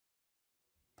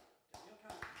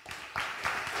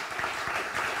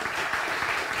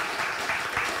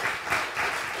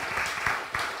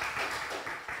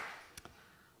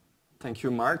Thank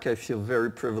you, Mark. I feel very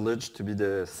privileged to be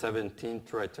the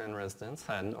 17th writer in residence.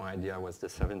 I had no idea I was the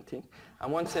 17th. I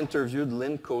once interviewed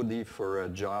Lynn Cody for a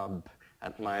job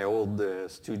at my old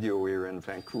studio here in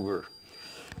Vancouver.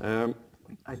 I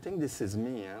think this is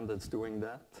me that's doing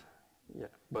that. Yeah,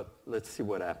 but let's see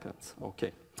what happens.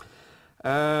 Okay.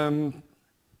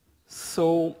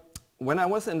 So when I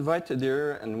was invited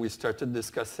here and we started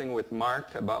discussing with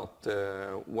Mark about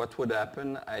what would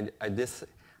happen,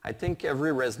 I think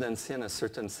every residency in a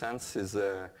certain sense is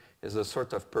a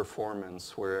sort of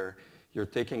performance where you're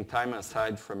taking time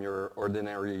aside from your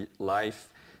ordinary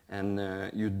life and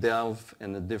you delve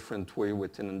in a different way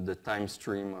within the time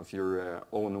stream of your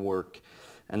own work.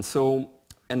 And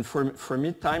for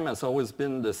me, time has always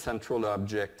been the central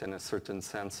object in a certain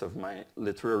sense of my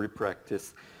literary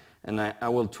practice. And I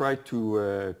will try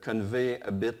to convey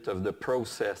a bit of the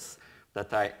process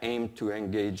that I aim to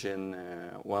engage in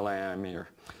while I am here.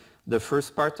 The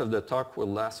first part of the talk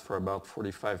will last for about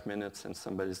 45 minutes, and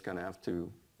somebody's going to have to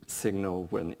signal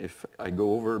if I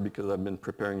go over, because I've been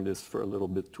preparing this for a little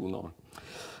bit too long.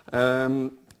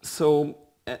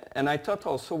 And I thought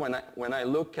also when I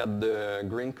look at the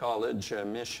Green College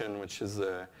mission, which is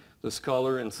the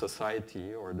scholar in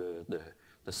society, or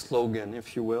the slogan,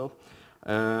 if you will,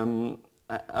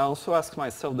 I also ask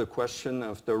myself the question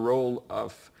of the role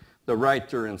of the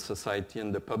writer in society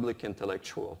and the public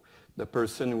intellectual, the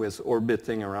person who is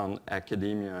orbiting around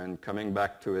academia and coming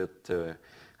back to it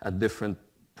at different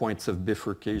points of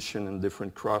bifurcation and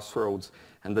different crossroads,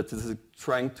 and that is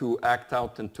trying to act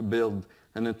out and to build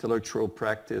an intellectual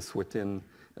practice within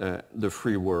the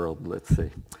free world, let's say.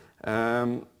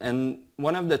 And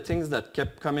one of the things that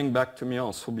kept coming back to me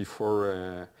also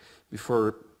before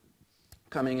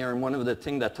coming here, and one of the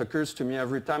things that occurs to me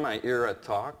every time I hear a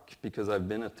talk, because I've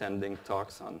been attending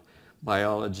talks on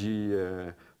biology,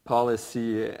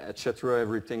 policy, etc.,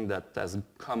 everything that has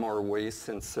come our way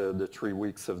since the 3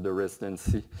 weeks of the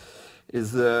residency,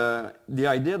 is the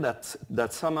idea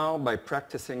that somehow by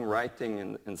practicing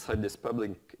writing inside this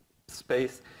public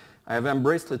space, I have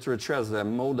embraced literature as a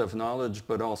mode of knowledge,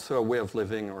 but also a way of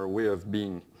living or a way of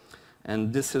being.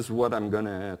 And this is what I'm going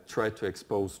to try to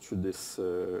expose through this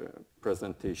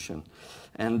presentation.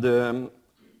 And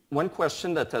one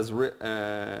question that has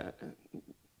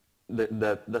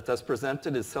that has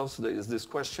presented itself is this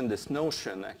question, this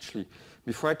notion, actually.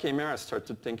 Before I came here, I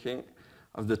started thinking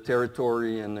of the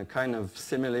territory and a kind of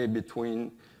simile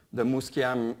between the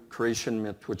Musqueam creation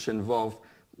myth, which involved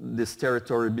this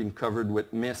territory being covered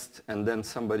with mist and then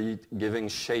somebody giving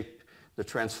shape, the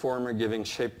transformer giving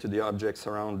shape to the objects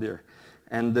around there.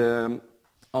 And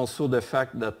also the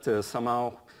fact that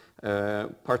somehow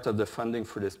part of the funding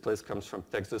for this place comes from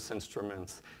Texas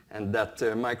Instruments, and that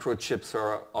microchips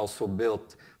are also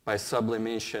built by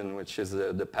sublimation, which is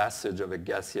the passage of a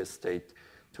gaseous state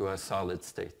to a solid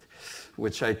state,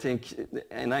 which I think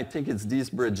it's these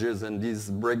bridges and these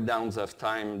breakdowns of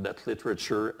time that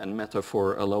literature and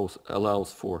metaphor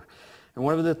allows for. And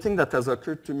one of the things that has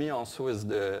occurred to me also is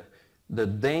the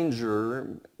danger,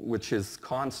 which is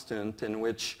constant, in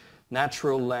which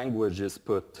natural language is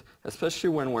put, especially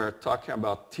when we're talking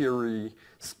about theory,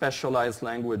 specialized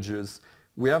languages.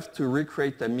 We have to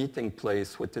recreate a meeting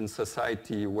place within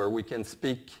society where we can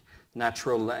speak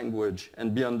natural language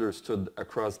and be understood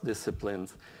across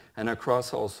disciplines and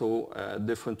across also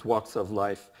different walks of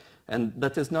life. And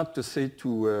that is not to say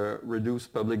to reduce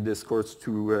public discourse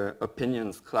to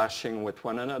opinions clashing with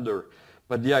one another,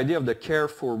 but the idea of the care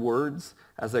for words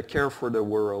as a care for the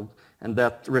world, and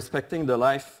that respecting the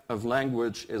life of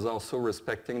language is also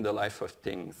respecting the life of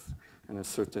things in a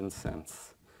certain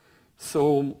sense.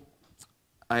 So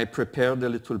I prepared a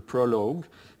little prologue,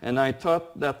 and I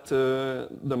thought that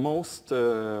the most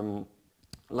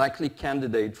likely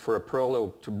candidate for a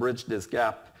prologue to bridge this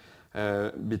gap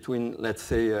between, let's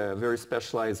say, very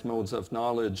specialized modes of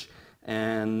knowledge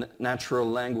and natural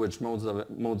language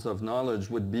modes of knowledge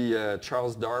would be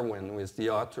Charles Darwin, who is the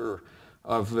author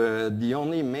of the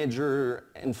only major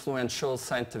influential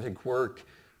scientific work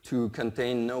to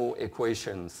contain no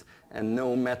equations and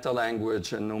no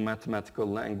meta-language and no mathematical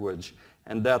language.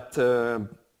 And that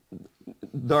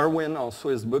Darwin also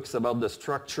has books about the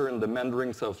structure and the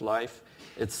meanderings of life.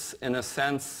 It's, in a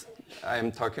sense,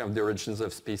 I'm talking of The Origins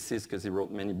of Species because he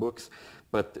wrote many books,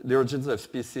 but The Origins of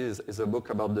Species is a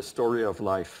book about the story of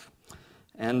life.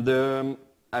 And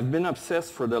I've been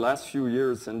obsessed for the last few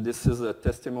years, and this is a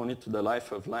testimony to the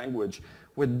life of language,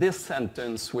 with this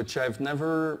sentence, which I've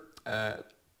never,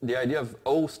 the idea of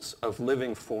hosts of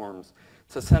living forms.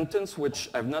 It's a sentence which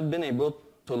I've not been able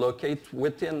to locate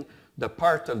within the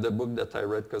part of the book that I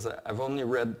read, because I've only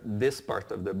read this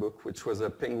part of the book, which was a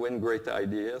Penguin Great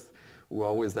Ideas, who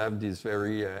always have these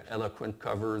very eloquent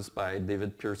covers by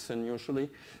David Pearson usually.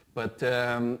 But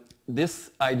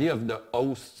this idea of the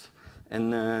host,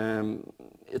 and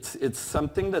it's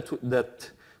something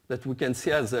that we can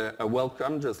see as a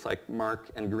welcome, just like Mark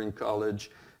and Green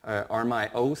College are my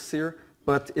hosts here.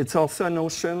 But it's also a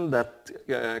notion that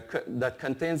that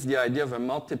contains the idea of a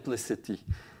multiplicity.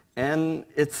 And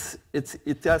it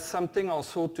has something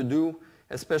also to do,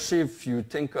 especially if you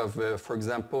think of, for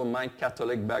example, my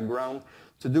Catholic background,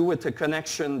 to do with a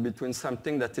connection between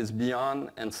something that is beyond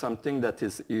and something that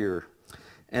is here.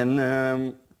 And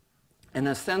in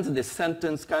a sense, this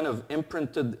sentence kind of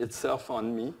imprinted itself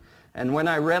on me. And when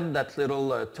I read that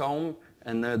little tome,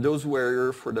 and those who were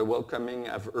here for the welcoming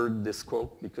have heard this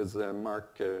quote, because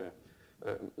Mark,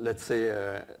 let's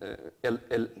say,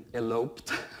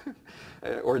 eloped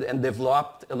and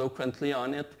developed eloquently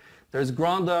on it. There's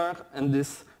grandeur in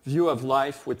this view of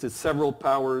life with its several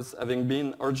powers having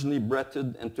been originally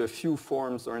breathed into a few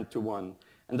forms or into one.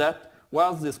 And that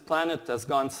whilst this planet has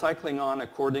gone cycling on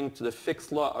according to the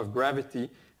fixed law of gravity,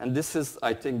 and this is,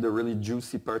 I think, the really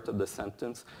juicy part of the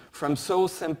sentence, from so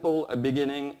simple a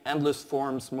beginning, endless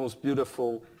forms, most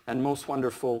beautiful and most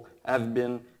wonderful, have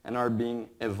been and are being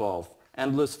evolved.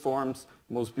 Endless forms,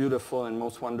 most beautiful and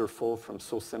most wonderful from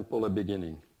so simple a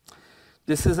beginning.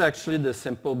 This is actually the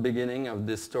simple beginning of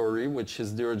this story, which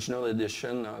is the original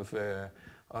edition of The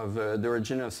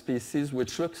Origin of Species,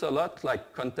 which looks a lot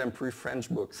like contemporary French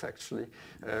books, actually,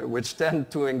 which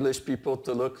tend to English people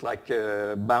to look like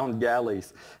bound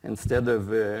galleys instead of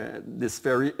this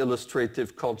very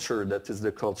illustrative culture that is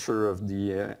the culture of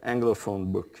the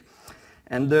Anglophone book.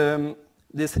 And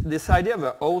this idea of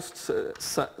a host,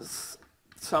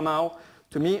 somehow,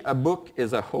 to me, a book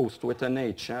is a host with an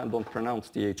H. Don't pronounce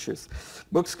the H's.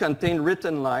 Books contain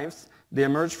written lives. They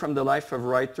emerge from the life of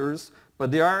writers,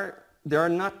 but they are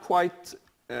not quite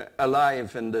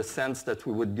alive in the sense that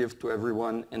we would give to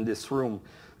everyone in this room.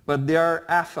 But they are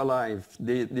half alive.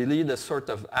 They lead a sort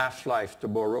of half-life, to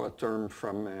borrow a term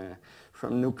from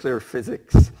nuclear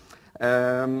physics.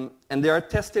 And they are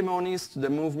testimonies to the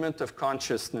movement of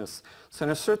consciousness. So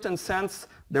in a certain sense,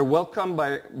 their welcome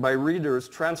by readers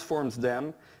transforms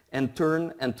them and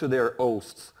turn into their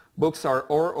hosts. Books are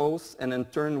our hosts, and in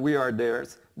turn we are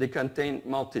theirs. They contain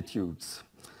multitudes.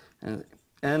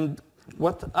 And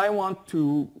what I want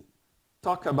to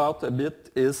talk about a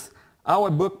bit is how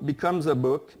a book becomes a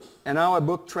book and how a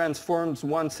book transforms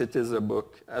once it is a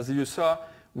book. As you saw,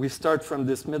 we start from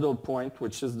this middle point,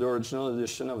 which is the original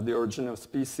edition of The Origin of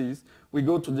Species. We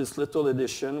go to this little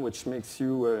edition, which makes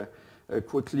you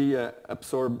quickly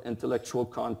absorb intellectual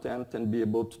content and be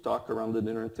able to talk around the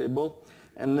dinner table.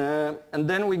 And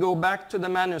then we go back to the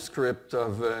manuscript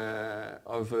of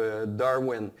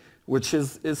Darwin, which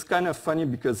is kind of funny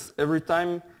because every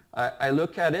time I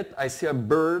look at it, I see a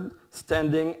bird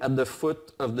standing at the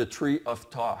foot of the tree of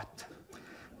thought.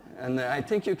 And I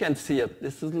think you can see it.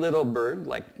 This is a little bird,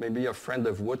 like maybe a friend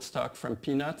of Woodstock from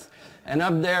Peanuts. And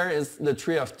up there is the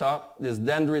tree of thought, this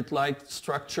dendrite-like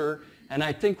structure. And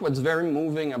I think what's very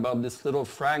moving about this little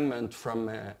fragment from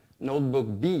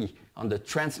Notebook B on the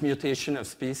transmutation of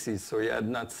species, so he had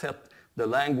not set the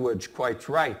language quite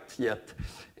right yet,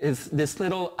 is this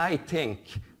little I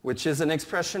think, which is an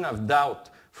expression of doubt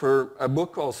for a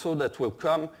book also that will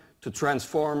come to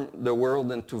transform the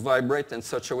world and to vibrate in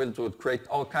such a way that it would create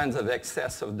all kinds of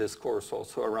excess of discourse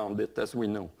also around it, as we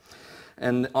know.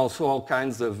 And also all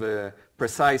kinds of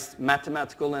precise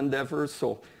mathematical endeavors.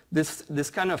 So this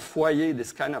kind of foyer,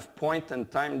 this kind of point in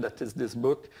time that is this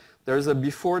book, there's a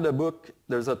before the book,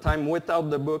 there's a time without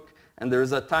the book, and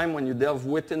there's a time when you delve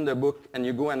within the book and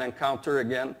you go and encounter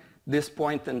again this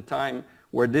point in time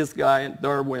where this guy,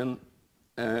 Darwin,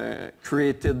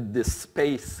 created this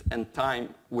space and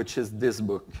time, which is this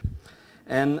book.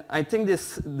 And I think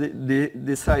this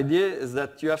idea is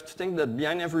that you have to think that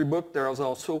behind every book there is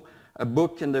also a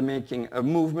book in the making, a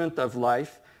movement of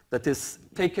life that is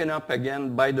taken up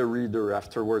again by the reader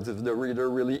afterwards, if the reader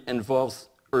really involves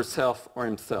herself or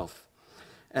himself.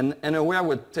 And in a way I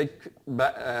would take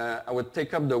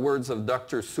up the words of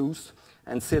Dr. Seuss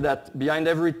and say that behind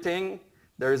everything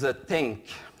there is a think.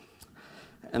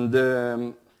 And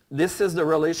this is the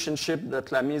relationship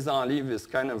that La Mise en Livre is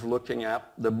kind of looking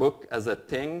at, the book as a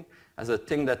thing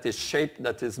that is shaped,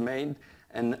 that is made,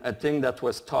 and a thing that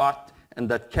was taught and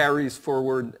that carries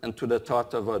forward into the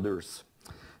thought of others.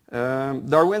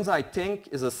 Darwin's I think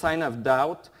is a sign of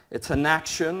doubt. It's an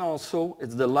action also.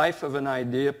 It's the life of an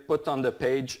idea put on the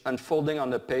page, unfolding on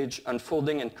the page,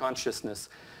 unfolding in consciousness.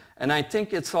 And I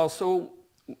think it's also,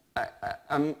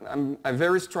 I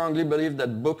very strongly believe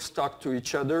that books talk to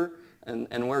each other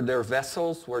and where they're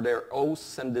vessels, where they're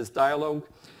hosts in this dialogue.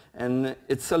 And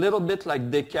it's a little bit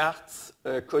like Descartes'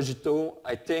 cogito,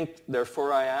 I think,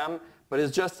 therefore I am, but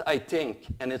it's just I think,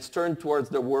 and it's turned towards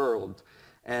the world.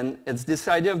 And it's this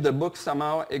idea of the book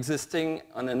somehow existing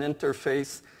on an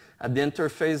interface, at the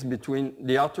interface between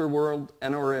the outer world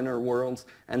and our inner worlds,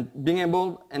 and being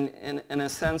able, in a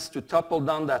sense, to topple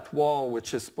down that wall,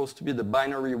 which is supposed to be the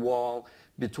binary wall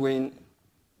between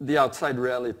the outside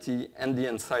reality and the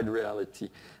inside reality.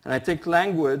 And I think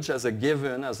language as a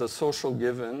given, as a social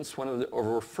given, is one of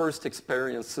our first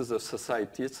experiences of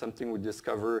society. It's something we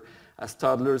discover as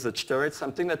toddlers, etc. It's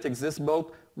something that exists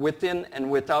both within and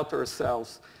without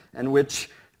ourselves, and which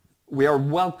we are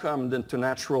welcomed into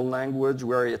natural language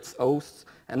where it's hosts,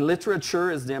 and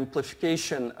literature is the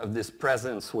amplification of this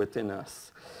presence within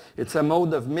us. It's a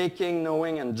mode of making,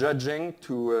 knowing, and judging,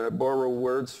 to borrow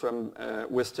words from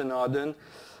Winston Auden,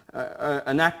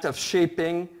 an act of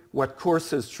shaping what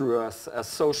courses through us as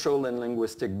social and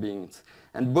linguistic beings.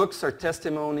 And books are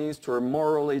testimonies to our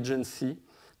moral agency.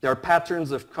 They are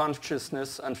patterns of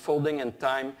consciousness unfolding in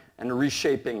time and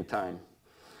reshaping time.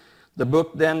 The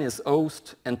book then is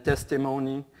host and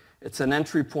testimony. It's an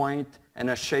entry point and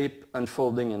a shape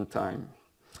unfolding in time.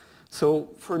 So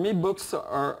for me, books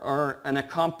are an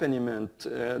accompaniment,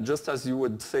 just as you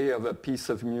would say of a piece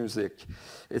of music.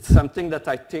 It's something that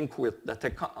I think with, that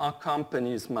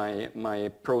accompanies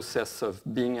my process of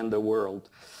being in the world.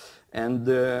 And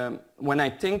when I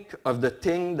think of the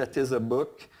thing that is a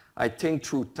book, I think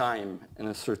through time in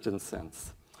a certain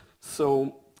sense.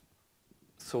 So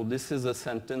this is a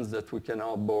sentence that we can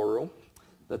all borrow,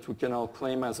 that we can all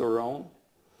claim as our own.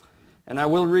 And I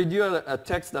will read you a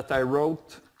text that I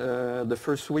wrote the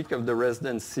first week of the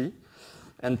residency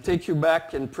and take you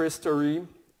back in prehistory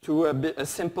to a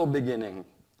simple beginning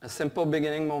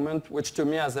moment, which to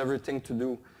me has everything to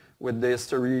do with the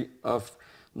history of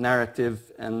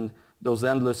narrative and those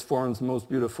endless forms, most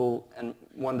beautiful and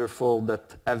wonderful,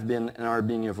 that have been and are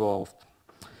being evolved.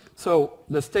 So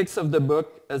the stakes of the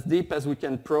book, as deep as we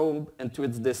can probe into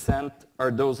its descent,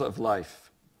 are those of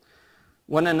life.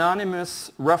 One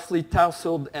anonymous, roughly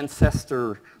tousled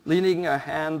ancestor, leaning a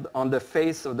hand on the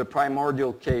face of the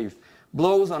primordial cave,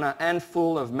 blows on a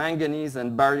handful of manganese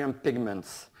and barium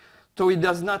pigments. Though he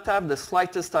does not have the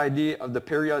slightest idea of the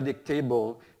periodic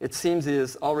table, it seems he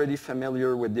is already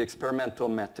familiar with the experimental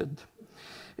method.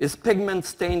 His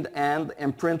pigment-stained hand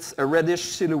imprints a reddish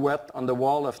silhouette on the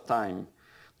wall of time.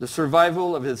 The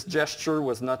survival of his gesture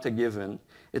was not a given.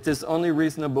 It is only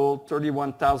reasonable,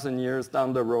 31,000 years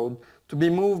down the road, to be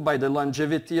moved by the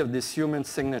longevity of this human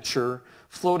signature,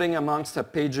 floating amongst a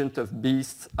pageant of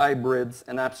beasts, hybrids,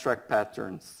 and abstract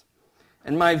patterns.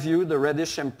 In my view, the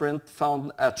reddish imprint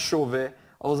found at Chauvet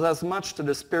owes as much to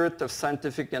the spirit of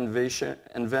scientific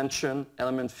invention,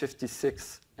 element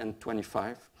 56 and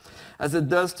 25, as it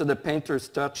does to the painter's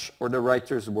touch or the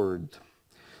writer's word.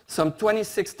 Some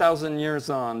 26,000 years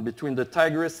on, between the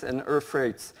Tigris and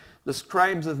Euphrates, the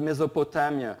scribes of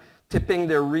Mesopotamia, tipping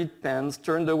their reed pens,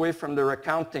 turned away from their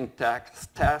accounting tasks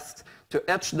to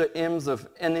etch the hymns of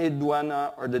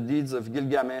Enheduanna or the deeds of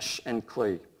Gilgamesh and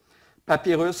clay.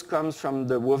 Papyrus comes from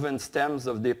the woven stems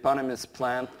of the eponymous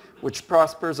plant, which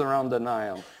prospers around the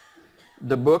Nile.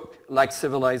 The book, like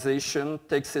civilization,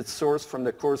 takes its source from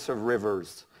the course of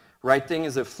rivers. Writing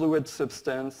is a fluid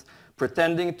substance,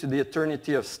 pretending to the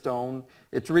eternity of stone.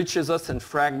 It reaches us in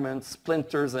fragments,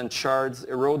 splinters, and shards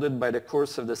eroded by the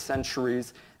course of the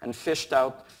centuries and fished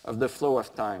out of the flow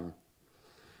of time.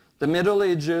 The Middle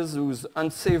Ages, whose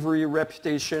unsavory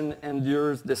reputation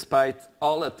endures despite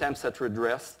all attempts at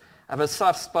redress, have a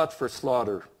soft spot for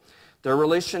slaughter. Their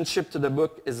relationship to the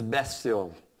book is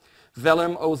bestial.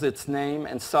 Vellum owes its name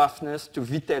and softness to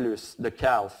Vitellus, the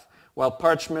calf, while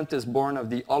parchment is born of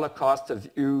the holocaust of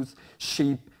ewes,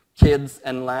 sheep, kids,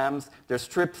 and lambs, their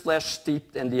stripped flesh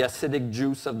steeped in the acidic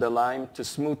juice of the lime to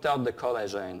smooth out the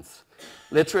collagens.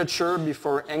 Literature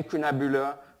before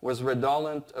incunabula was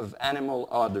redolent of animal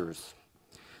odors.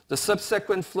 The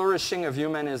subsequent flourishing of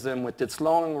humanism with its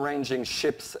long-ranging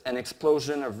ships and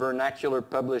explosion of vernacular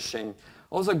publishing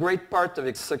owes a great part of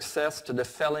its success to the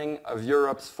felling of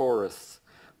Europe's forests.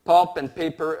 Pulp and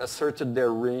paper asserted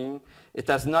their reign. It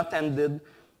has not ended.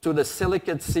 To the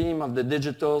silicate seam of the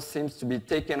digital seems to be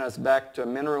taking us back to a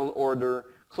mineral order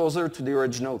closer to the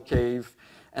original cave,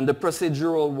 and the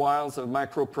procedural wiles of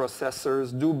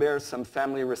microprocessors do bear some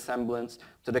family resemblance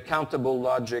to the countable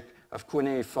logic of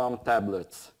cuneiform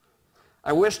tablets.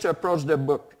 I wish to approach the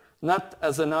book not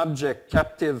as an object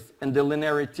captive in the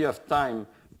linearity of time,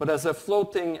 but as a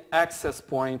floating access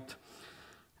point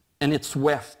and its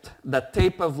weft, that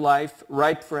tape of life,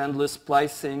 ripe for endless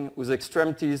splicing, whose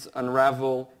extremities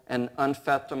unravel in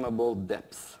unfathomable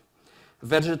depths.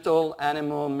 Vegetal,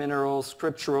 animal, mineral,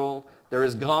 scriptural, there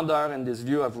is grandeur in this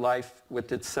view of life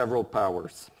with its several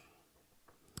powers.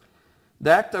 The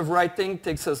act of writing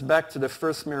takes us back to the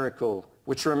first miracle,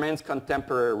 which remains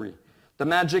contemporary. The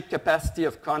magic capacity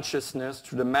of consciousness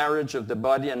through the marriage of the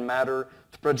body and matter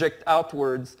to project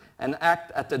outwards and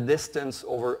act at a distance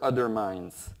over other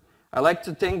minds. I like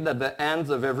to think that the hands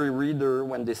of every reader,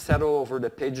 when they settle over the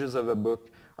pages of a book,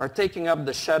 are taking up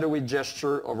the shadowy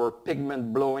gesture of our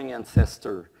pigment-blowing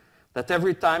ancestor. That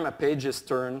every time a page is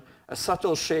turned, a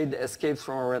subtle shade escapes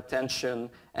from our attention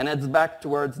and heads back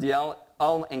towards the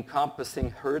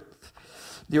all-encompassing hurt,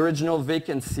 the original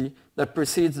vacancy that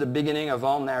precedes the beginning of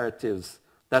all narratives.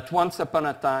 That once upon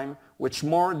a time, which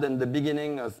more than the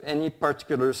beginning of any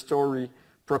particular story,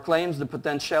 proclaims the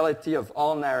potentiality of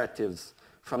all narratives.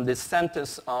 From this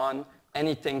sentence on,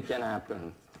 anything can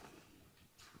happen.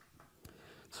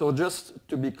 So just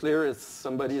to be clear, it's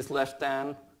somebody's left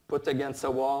hand put against a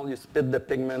wall, you spit the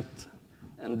pigment,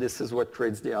 and this is what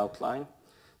creates the outline.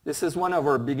 This is one of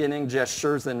our beginning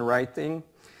gestures in writing.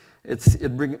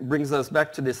 It brings us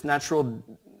back to this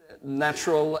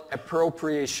natural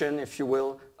appropriation, if you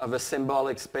will, of a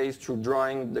symbolic space through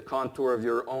drawing the contour of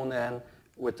your own hand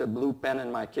with a blue pen in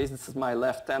my case. This is my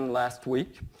left hand last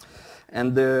week.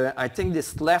 And I think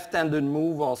this left-handed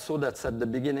move also that's at the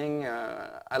beginning,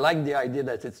 I like the idea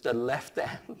that it's the left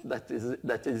hand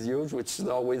that is used, which is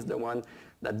always the one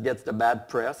that gets the bad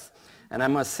press. And I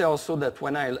must say also that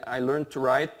when I learned to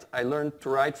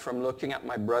write from looking at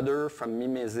my brother, from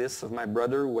mimesis of my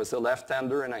brother, who was a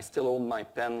left-hander, and I still hold my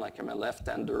pen like I'm a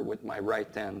left-hander with my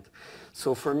right hand.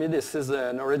 So for me, this is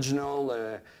an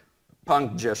original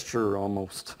punk gesture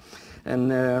almost.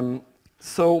 And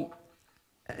so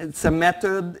it's a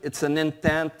method, it's an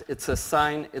intent, it's a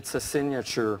sign, it's a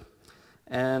signature.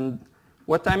 And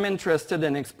what I'm interested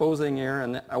in exposing here,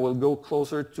 and I will go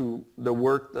closer to the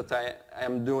work that I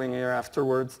am doing here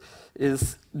afterwards,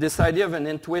 is this idea of an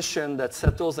intuition that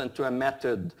settles into a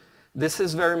method. This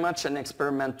is very much an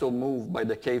experimental move by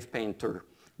the cave painter,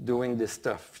 doing this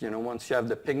stuff. You know, once you have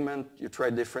the pigment, you try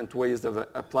different ways of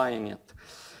applying it.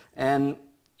 And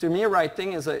to me,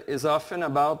 writing is often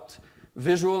about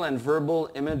visual and verbal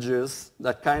images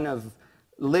that kind of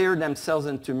layer themselves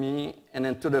into me and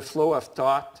into the flow of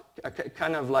thought,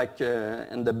 kind of like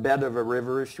in the bed of a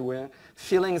river, if you will,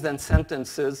 feelings and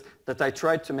sentences that I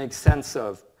try to make sense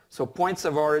of. So points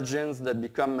of origins that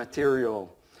become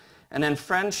material. And in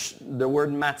French, the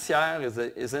word matière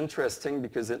is interesting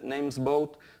because it names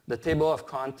both the table of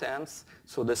contents,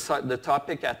 so the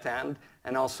topic at hand,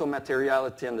 and also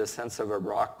materiality in the sense of a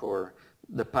rock or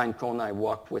the pine cone I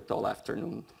walked with all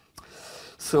afternoon.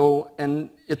 So, and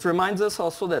it reminds us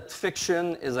also that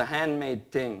fiction is a handmade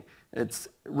thing.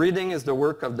 Reading is the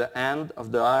work of the hand,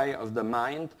 of the eye, of the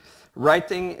mind.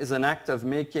 Writing is an act of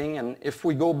making, and if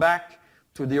we go back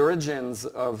to the origins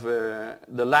of the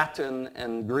Latin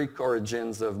and Greek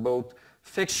origins of both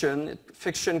fiction,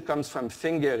 fiction comes from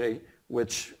fingere,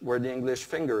 where the English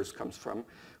fingers comes from,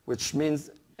 which means,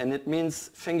 and it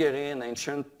means fingere in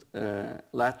ancient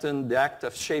Latin, the act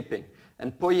of shaping.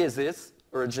 And poiesis,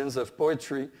 origins of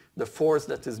poetry, the force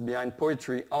that is behind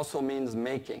poetry, also means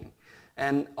making.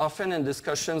 And often in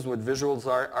discussions with visual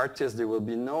artists, they will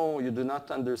be, no, you do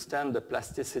not understand the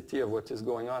plasticity of what is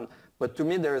going on. But to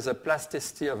me, there is a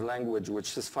plasticity of language,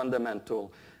 which is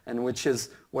fundamental, and which is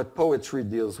what poetry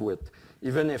deals with.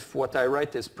 Even if what I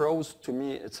write is prose, to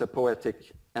me, it's a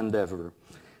poetic endeavor.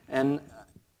 And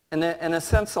in a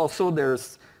sense, also, there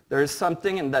is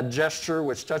something in that gesture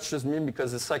which touches me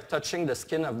because it's like touching the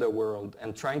skin of the world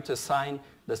and trying to sign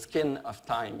the skin of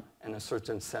time in a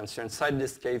certain sense. You're inside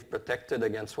this cave, protected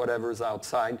against whatever's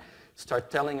outside.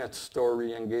 Start telling a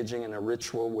story, engaging in a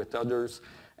ritual with others,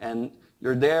 and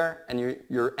you're there, and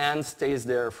your hand stays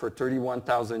there for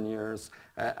 31,000 years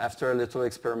after a little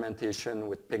experimentation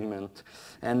with pigment.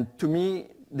 And to me,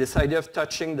 this idea of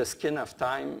touching the skin of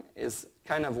time is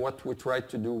kind of what we try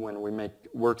to do when we make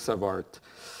works of art.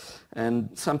 And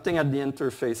something at the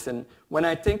interface. And when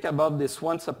I think about this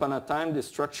once upon a time, this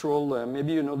structural,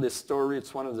 maybe you know this story,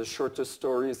 it's one of the shortest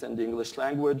stories in the English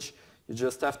language. You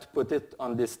just have to put it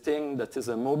on this thing that is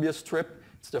a Mobius strip.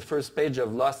 It's the first page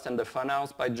of Lost in the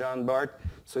Funhouse by John Bart.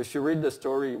 So if you read the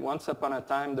story, once upon a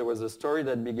time, there was a story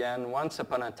that began, once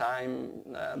upon a time,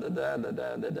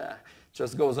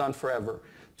 just goes on forever.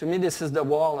 To me, this is the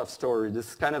wall of story. This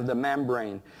is kind of the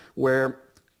membrane where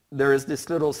there is this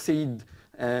little seed,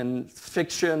 and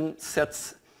fiction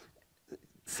sets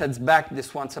sets back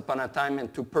this once upon a time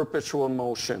into perpetual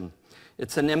motion.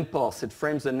 It's an impulse. It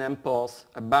frames an impulse,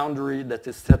 a boundary that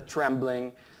is set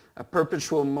trembling, a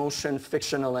perpetual motion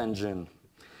fictional engine.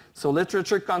 So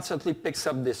literature constantly picks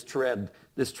up this thread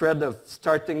of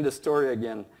starting the story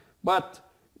again. But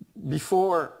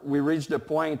before we reach the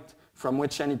point from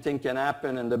which anything can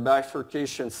happen and the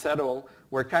bifurcation settle,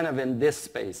 we're kind of in this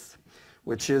space,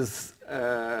 which is,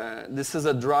 this is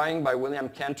a drawing by William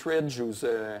Kentridge, who's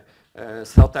a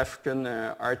South African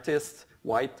artist,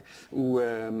 white, who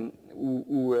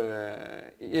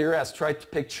here has tried to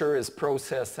picture his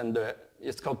process, and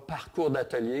it's called Parcours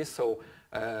d'Atelier, so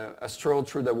a stroll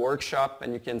through the workshop,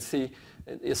 and you can see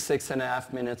it's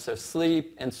 6.5 minutes of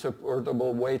sleep,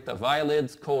 insupportable weight of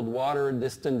eyelids, cold water,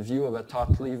 distant view of a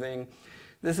thought leaving.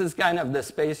 This is kind of the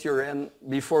space you're in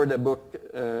before the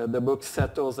book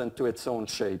settles into its own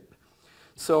shape.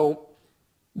 So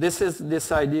this is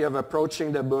this idea of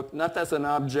approaching the book not as an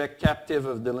object captive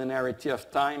of the linearity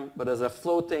of time, but as a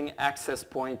floating access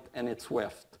point and its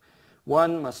weft.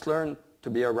 One must learn to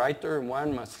be a writer, and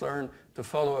one must learn to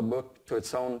follow a book to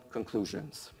its own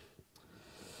conclusions.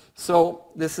 So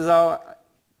this is how,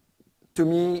 to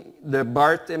me, the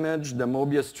Barthes image, the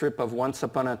Mobius strip of Once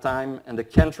Upon a Time, and the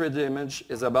Kentridge image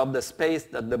is about the space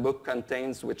that the book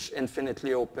contains, which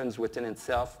infinitely opens within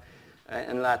itself.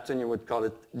 In Latin, you would call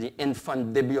it the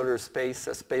infundibular space,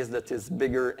 a space that is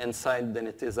bigger inside than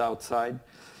it is outside.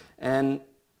 And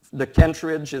the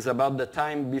Kentridge is about the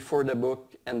time before the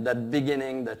book and that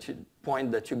beginning,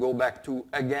 point that you go back to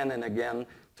again and again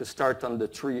to start on the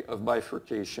tree of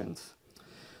bifurcations.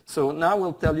 So now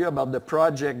we'll tell you about the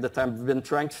project that I've been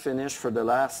trying to finish for the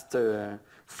last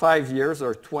 5 years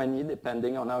or 20,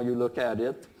 depending on how you look at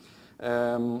it.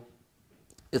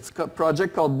 It's a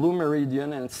project called Blue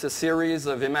Meridian, and it's a series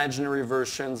of imaginary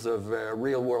versions of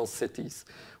real-world cities.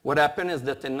 What happened is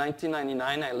that in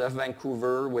 1999, I left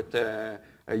Vancouver with a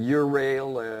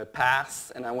Eurail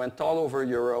pass, and I went all over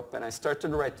Europe, and I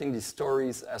started writing these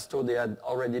stories as though they had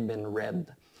already been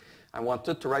read. I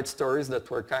wanted to write stories that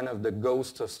were kind of the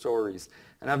ghost of stories.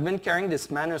 And I've been carrying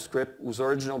this manuscript, whose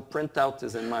original printout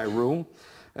is in my room,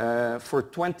 for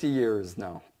 20 years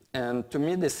now. And to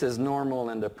me, this is normal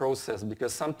in the process,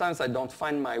 because sometimes I don't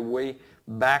find my way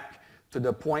back to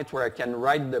the point where I can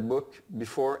write the book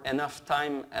before enough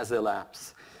time has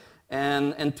elapsed.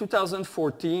 And in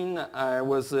 2014, I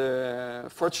was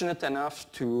fortunate enough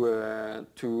to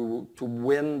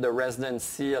win the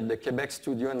residency at the Quebec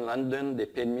studio in London. They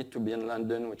paid me to be in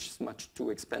London, which is much too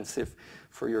expensive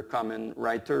for your common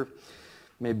writer.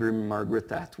 Maybe Margaret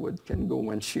Atwood can go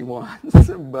when she wants.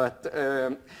 But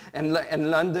in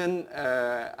London,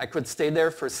 I could stay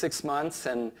there for 6 months,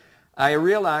 and I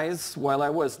realized while I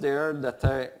was there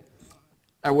that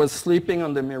I was sleeping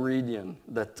on the Meridian,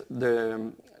 that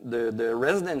the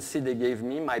residency they gave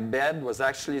me, my bed was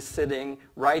actually sitting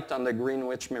right on the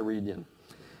Greenwich Meridian.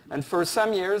 And for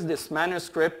some years, this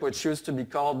manuscript, which used to be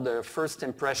called the First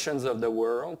Impressions of the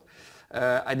World,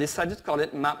 I decided to call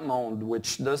it Map Monde,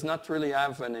 which does not really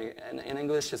have in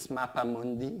English it's Mappa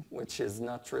Mundi, which is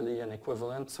not really an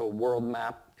equivalent, so world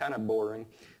map, kind of boring,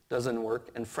 doesn't work.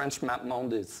 And French Map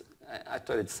Monde is, I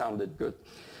thought it sounded good.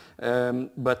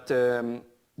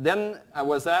 Then I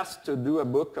was asked to do a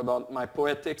book about my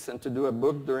poetics and to do a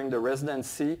book during the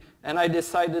residency, and I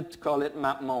decided to call it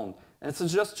Map Monde. And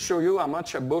it's just to show you how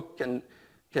much a book can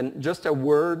just a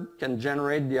word can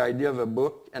generate the idea of a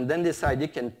book, and then this idea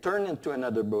can turn into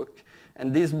another book,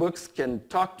 and these books can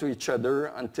talk to each other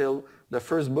until the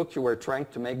first book you were trying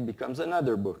to make becomes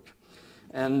another book.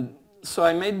 And so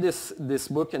I made this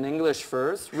book in English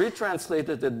first,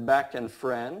 retranslated it back in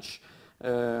French,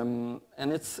 and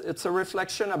it's a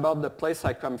reflection about the place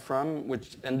I come from,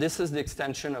 and this is the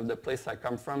extension of the place I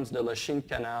come from, the Lachine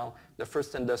Canal, the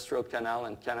first industrial canal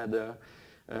in Canada,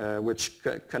 which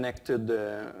connected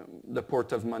the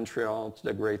port of Montréal to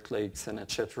the Great Lakes, and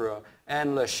etc.,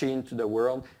 and Lachine to the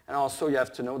world. And also you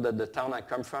have to know that the town I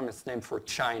come from is named for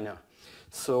China.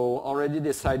 So already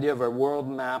this idea of a world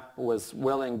map was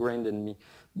well ingrained in me.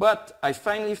 But I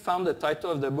finally found the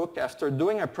title of the book after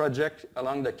doing a project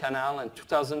along the canal in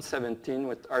 2017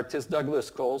 with artist Douglas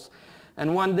Coles,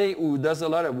 and one day who does a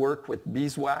lot of work with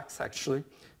beeswax, actually,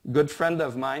 good friend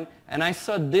of mine, and I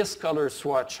saw this color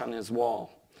swatch on his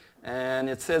wall. And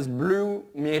it says Blue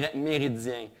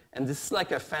Meridian, and this is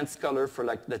like a fancy color for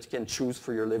that you can choose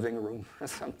for your living room or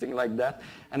something like that.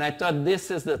 And I thought this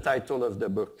is the title of the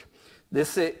book.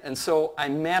 And so I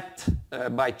met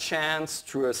by chance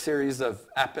through a series of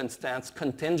happenstance,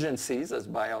 contingencies, as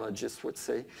biologists would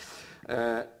say,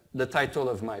 the title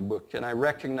of my book. And I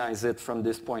recognize it from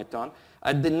this point on.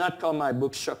 I did not call my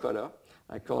book Chocolat.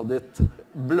 I called it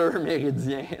Bleu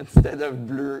Méridien instead of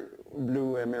Blue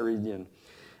Meridian.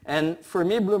 And for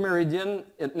me, Blue Meridian,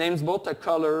 it names both a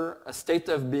color, a state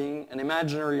of being, an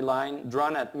imaginary line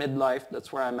drawn at midlife,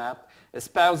 that's where I'm at,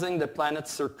 espousing the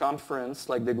planet's circumference,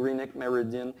 like the Greenic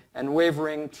Meridian, and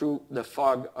wavering through the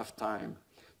fog of time.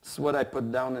 This is what I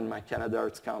put down in my Canada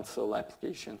Arts Council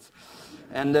applications.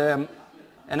 And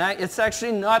it's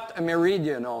actually not a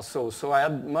meridian also, so I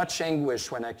had much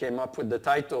anguish when I came up with the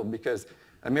title, because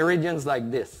a meridian's like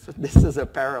this. This is a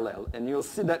parallel, and you'll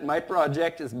see that my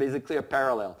project is basically a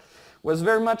parallel. Was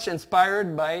very much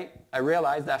inspired by, I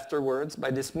realized afterwards, by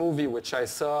this movie which I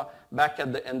saw back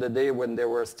at the end of the day when there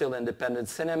were still independent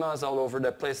cinemas all over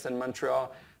the place in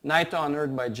Montreal, Night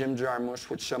Honored by Jim Jarmusch,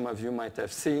 which some of you might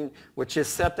have seen, which is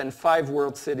set in 5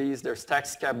 world cities. There's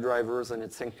taxi cab drivers, and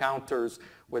it's encounters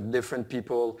with different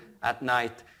people at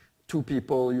night. 2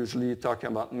 people usually talking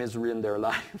about misery in their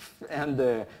life, and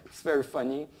it's very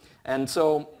funny. And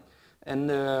so,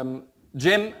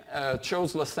 Jim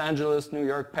chose Los Angeles, New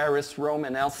York, Paris, Rome,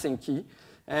 and Helsinki.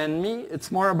 And me,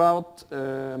 it's more about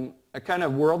a kind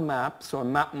of world map, so a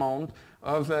map monde,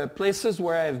 of places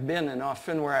where I've been and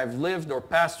often where I've lived or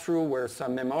passed through, where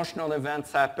some emotional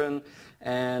events happen,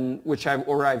 and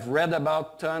I've read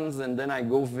about tons, and then I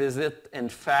go visit, in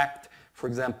fact, for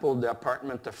example, the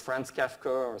apartment of Franz Kafka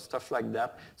or stuff like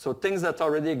that. So things that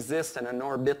already exist in an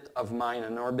orbit of mind,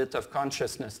 an orbit of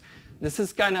consciousness. This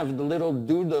is kind of the little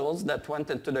doodles that went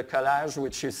into the collage,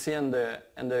 which you see in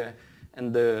the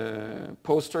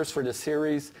posters for the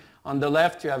series. On the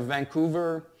left, you have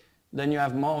Vancouver. Then you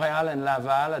have Montréal and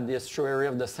Laval at the estuary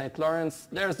of the St. Lawrence.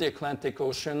 There's the Atlantic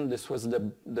Ocean. This was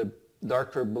the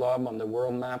darker blob on the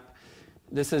world map.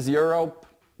 This is Europe,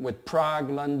 with Prague,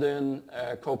 London,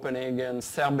 Copenhagen,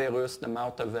 Cerberus, the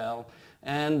mouth of hell.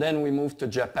 And then we move to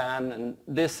Japan, and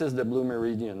this is the Blue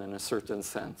Meridian in a certain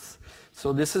sense.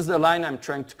 So this is the line I'm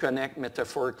trying to connect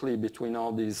metaphorically between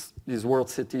all these world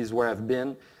cities where I've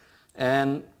been.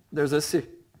 And there's a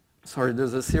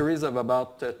series of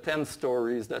about 10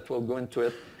 stories that will go into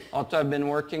it. Also, I've been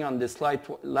working on this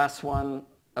last one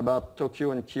about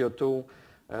Tokyo and Kyoto,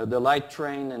 the light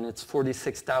train, and it's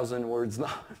 46,000 words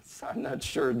long. So I'm not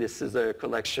sure this is a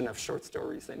collection of short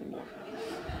stories anymore.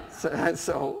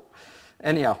 So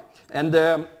anyhow, and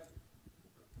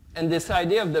this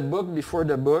idea of the book before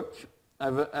the book,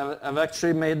 I've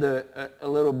actually made a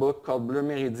little book called Bleu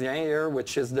Méridien here,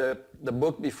 which is the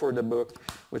book before the book,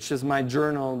 which is my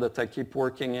journal that I keep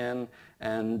working in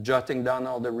and jotting down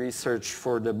all the research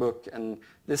for the book. And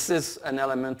this is an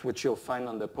element which you'll find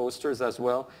on the posters as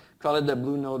well. Call it the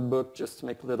Blue Notebook, just to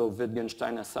make a little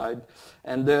Wittgenstein aside.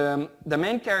 And the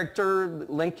main character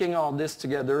linking all this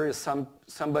together is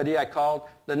somebody I call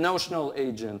the notional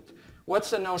agent.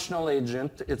 What's a notional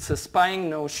agent? It's a spying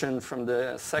notion from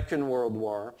the Second World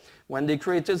War, when they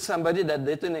created somebody that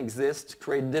didn't exist to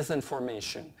create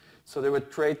disinformation. So they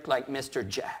would create like Mr.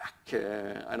 Jack,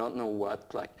 I don't know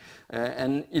what,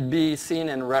 and it'd be seen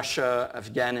in Russia,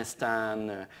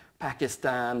 Afghanistan,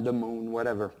 Pakistan, the moon,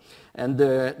 whatever. And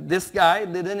this guy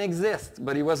didn't exist,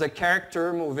 but he was a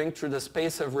character moving through the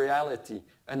space of reality,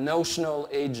 a notional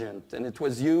agent, and it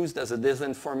was used as a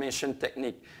disinformation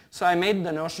technique. So I made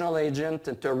the notional agent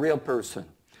into a real person.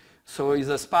 So he's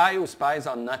a spy who spies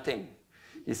on nothing.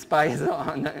 He spies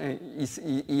on,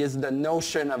 he is the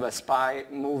notion of a spy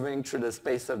moving through the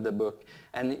space of the book.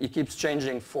 And he keeps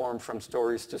changing form from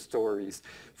stories to stories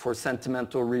for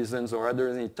sentimental reasons or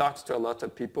others. And he talks to a lot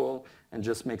of people and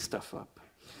just makes stuff up.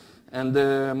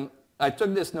 And I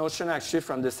took this notion actually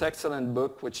from this excellent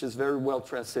book, which is very well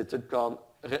translated, called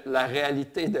La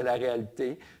réalité de la réalité,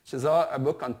 which is a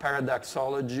book on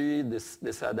paradoxology.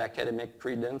 This had academic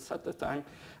credence at the time.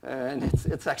 And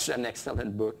it's actually an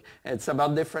excellent book. It's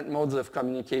about different modes of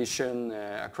communication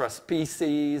across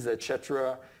species,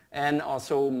 etc., and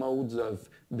also modes of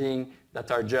being that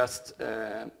are just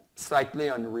slightly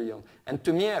unreal. And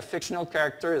to me, a fictional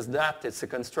character is that. It's a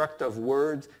construct of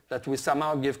words that we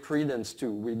somehow give credence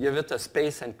to. We give it a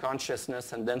space and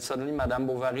consciousness, and then suddenly Madame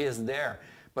Bovary is there.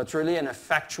 But really in a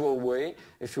factual way,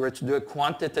 if you were to do a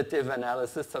quantitative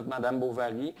analysis of Madame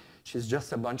Bovary, she's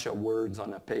just a bunch of words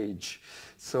on a page.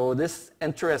 So this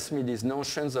interests me, these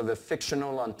notions of a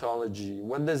fictional ontology.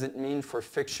 What does it mean for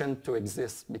fiction to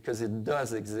exist? Because it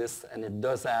does exist, and it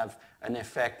does have an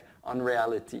effect on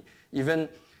reality. Even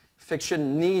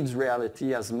fiction needs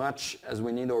reality as much as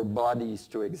we need our bodies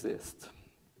to exist.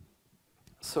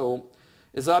 So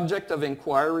his object of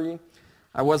inquiry,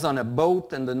 I was on a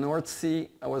boat in the North Sea.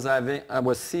 I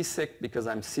was seasick because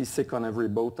I'm seasick on every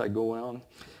boat I go on.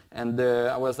 And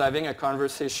I was having a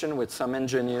conversation with some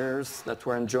engineers that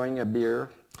were enjoying a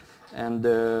beer. And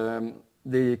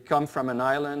they come from an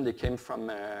island, they came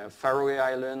from Faroe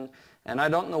Island, and I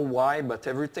don't know why, but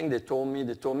everything they told me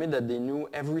that they knew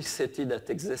every city that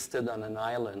existed on an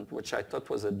island, which I thought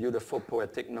was a beautiful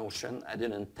poetic notion. I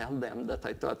didn't tell them that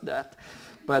I thought that.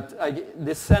 But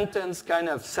this sentence kind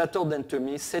of settled into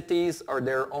me. Cities are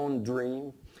their own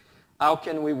dream. How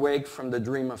can we wake from the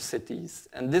dream of cities?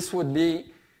 And this would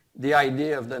be the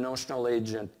idea of the notional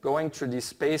agent, going through these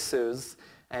spaces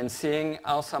and seeing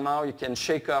how somehow you can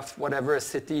shake off whatever a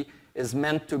city is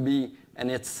meant to be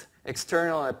and its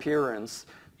external appearance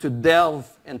to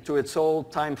delve into its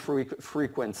old time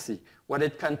frequency, what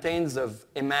it contains of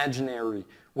imaginary,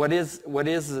 what is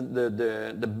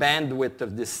the bandwidth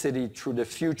of this city through the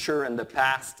future and the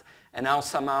past, and how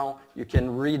somehow you can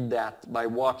read that by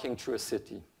walking through a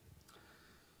city.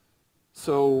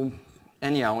 So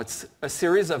anyhow, it's a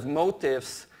series of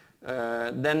motifs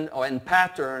and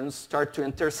patterns start to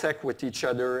intersect with each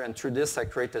other, and through this I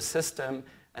create a system,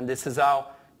 and this is how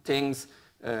things,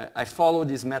 I follow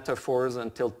these metaphors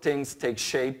until things take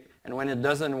shape, and when it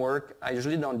doesn't work, I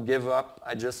usually don't give up,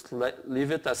 I just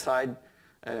leave it aside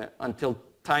until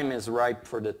time is ripe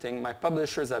for the thing. My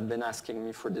publishers have been asking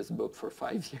me for this book for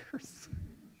 5 years.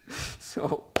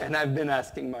 So, and I've been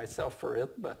asking myself for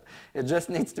it, but it just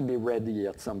needs to be ready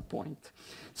at some point.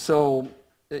 So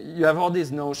you have all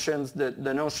these notions,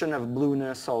 the notion of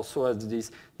blueness also as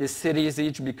these cities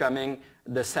each becoming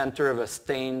the center of a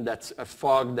stain, that's a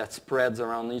fog that spreads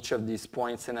around each of these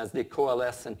points, and as they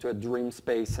coalesce into a dream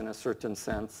space in a certain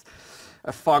sense,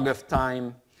 a fog of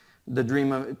time, the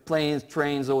dream of planes,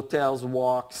 trains, hotels,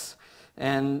 walks.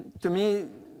 And to me,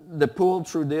 the pull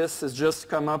through this is just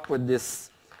come up with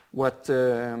this, what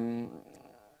the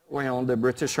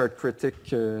British art critic,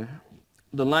 the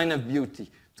line of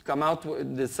beauty, to come out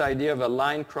with this idea of a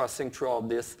line crossing through all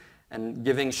this and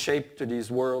giving shape to these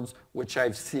worlds which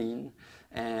I've seen,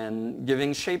 and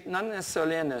giving shape not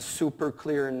necessarily in a super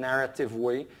clear narrative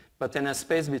way, but in a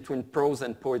space between prose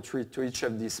and poetry to each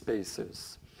of these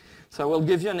spaces. So I will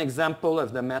give you an example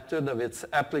of the method of its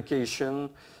application.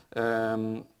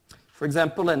 For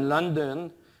example, in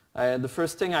London, the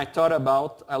first thing I thought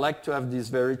about, I like to have these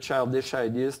very childish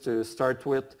ideas to start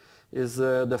with, is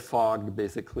the fog,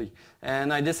 basically.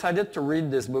 And I decided to read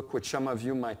this book, which some of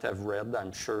you might have read,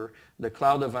 I'm sure, The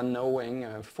Cloud of Unknowing,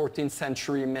 a 14th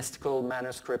century mystical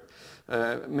manuscript,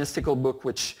 mystical book,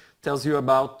 which tells you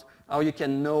about how you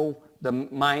can know the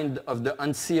mind of the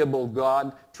unseeable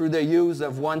God through the use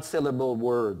of one-syllable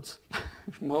words.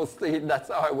 Mostly, that's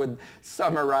how I would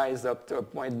summarize up to a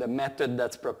point the method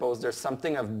that's proposed. There's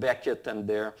something of Beckett in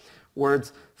there.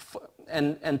 Words,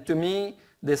 and to me,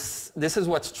 this is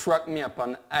what struck me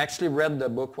upon. I actually read the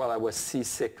book while I was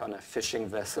seasick on a fishing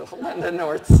vessel in the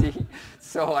North Sea,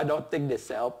 so I don't think this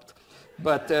helped.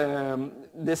 But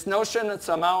this notion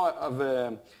somehow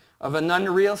of an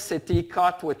unreal city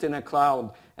caught within a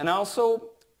cloud. And also,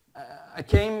 I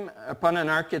came upon an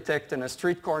architect in a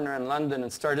street corner in London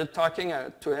and started talking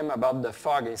to him about the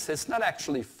fog. He says, it's not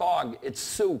actually fog, it's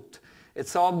soot.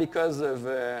 It's all because of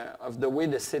the way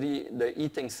the city, the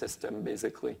heating system,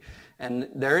 basically. And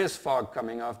there is fog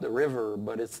coming off the river,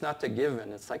 but it's not a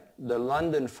given. It's like the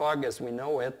London fog as we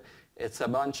know it, it's a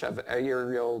bunch of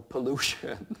aerial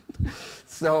pollution.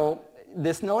 So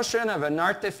this notion of an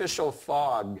artificial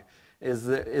fog is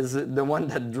the one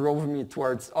that drove me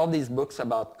towards all these books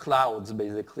about clouds,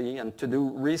 basically, and to do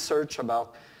research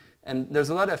about, and there's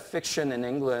a lot of fiction in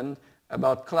England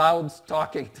about clouds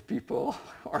talking to people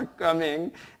or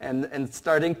coming and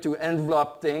starting to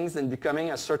envelop things and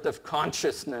becoming a sort of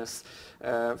consciousness.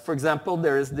 For example,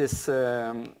 there is this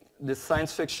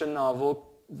science fiction novel,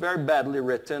 very badly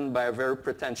written by a very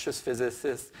pretentious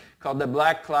physicist, called The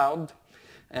Black Cloud,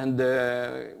 and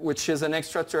which is an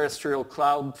extraterrestrial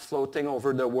cloud floating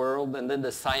over the world, and then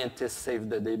the scientists save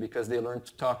the day because they learn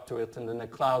to talk to it, and then the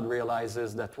cloud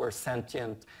realizes that we're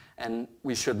sentient and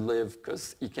we should live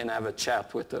because he can have a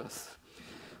chat with us.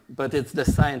 But it's the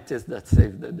scientists that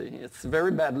save the day. It's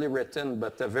very badly written,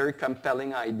 but a very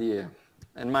compelling idea,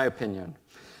 in my opinion.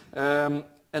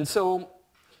 And so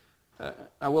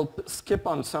I will skip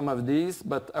on some of these,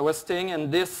 but I was staying in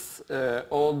this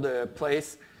old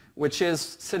place, which is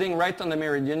sitting right on the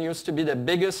Meridian, used to be the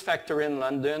biggest factory in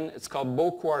London. It's called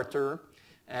Beau Quarter.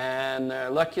 And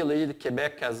luckily,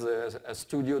 Quebec has a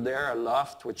studio there, a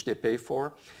loft, which they pay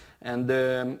for. And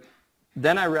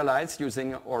then I realized,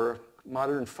 using our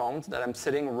modern phones, that I'm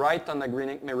sitting right on the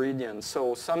Greenwich Meridian.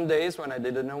 So some days when I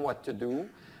didn't know what to do,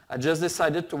 I just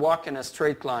decided to walk in a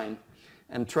straight line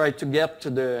and try to get to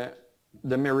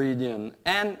the Meridian.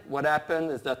 And what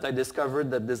happened is that I discovered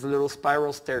that this little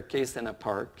spiral staircase in a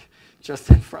park just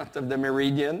in front of the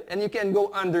Meridian. And you can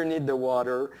go underneath the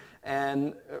water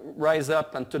and rise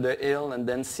up onto the hill and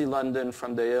then see London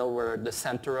from the hill where the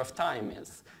center of time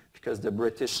is, because the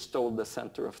British stole the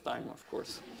center of time, of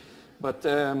course. But,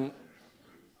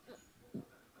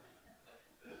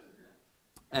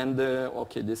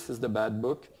 okay, this is the bad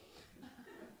book.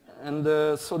 And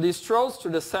so these strolls to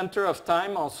the center of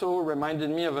time also reminded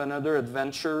me of another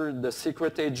adventure, The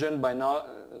Secret Agent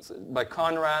by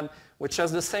Conrad, which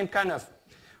has the same kind of,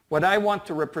 what I want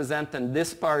to represent in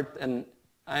this part, and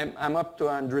I'm up to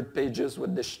 100 pages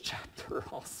with this chapter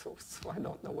also, so I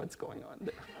don't know what's going on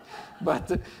there.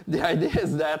 But the idea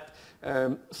is that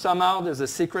somehow there's a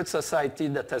secret society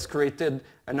that has created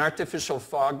an artificial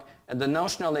fog, and the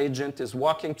national agent is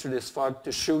walking through this fog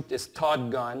to shoot his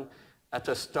Todd gun at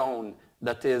a stone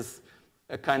that is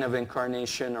a kind of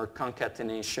incarnation or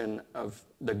concatenation of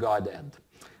the Godhead.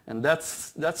 And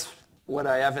that's what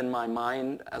I have in my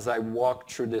mind as I walk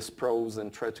through this prose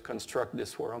and try to construct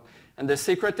this world. And the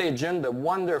secret agent, the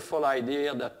wonderful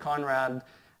idea that Conrad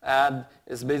had,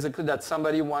 is basically that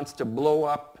somebody wants to blow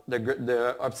up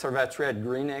the observatory at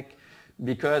Greenwich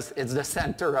because it's the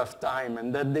center of time,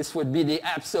 and that this would be the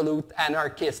absolute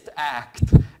anarchist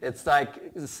act. It's like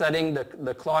setting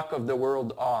the clock of the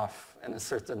world off in a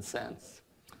certain sense.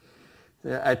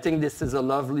 I think this is a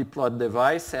lovely plot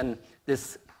device, and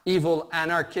this evil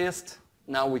anarchist,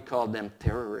 now we call them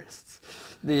terrorists.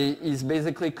 He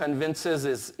basically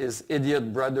convinces his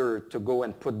idiot brother to go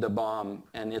and put the bomb,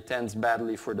 and it ends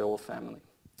badly for the whole family.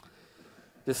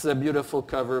 This is a beautiful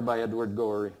cover by Edward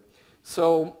Gorey.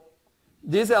 So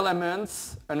these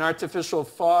elements, an artificial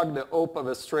fog, the hope of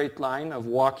a straight line, of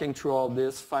walking through all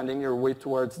this, finding your way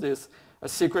towards this, a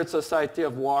secret society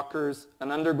of walkers,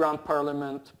 an underground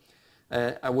parliament.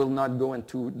 I will not go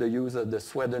into the use of the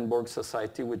Swedenborg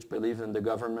Society, which believes in the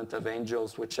government of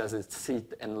angels, which has its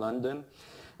seat in London.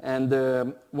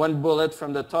 And one bullet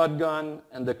from the Todd gun,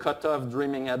 and the cut-off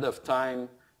dreaming head of time,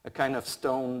 a kind of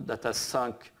stone that has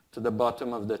sunk to the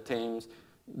bottom of the Thames,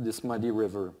 this muddy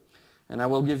river. And I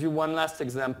will give you one last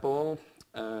example.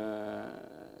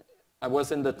 I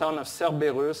was in the town of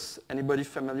Cerberus. Anybody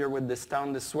familiar with this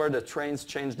town? This is where the trains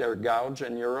change their gauge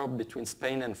in Europe between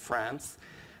Spain and France.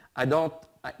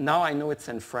 Now I know it's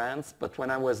in France, but when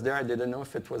I was there, I didn't know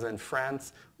if it was in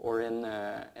France or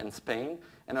in Spain.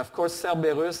 And of course,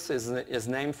 Cerberus is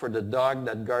named for the dog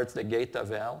that guards the gate of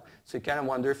hell. So you kind of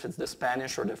wonder if it's the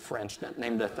Spanish or the French that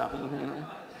named the town. You know?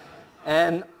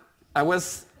 And I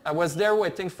was there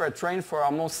waiting for a train for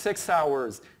almost 6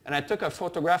 hours, and I took a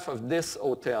photograph of this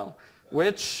hotel,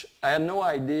 which I had no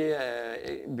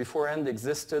idea beforehand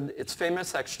existed. It's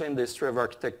famous actually in the history of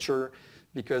architecture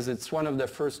because it's one of the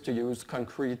first to use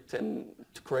concrete and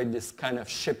to create this kind of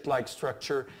ship-like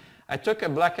structure. I took a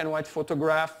black and white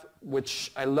photograph,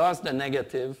 which I lost the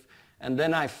negative, and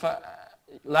then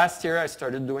last year I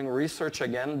started doing research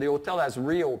again. The hotel has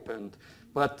reopened.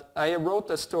 But I wrote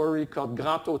a story called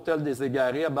Grand Hôtel des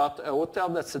Égarés about a hotel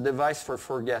that's a device for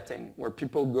forgetting, where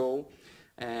people go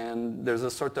and there's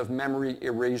a sort of memory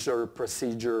erasure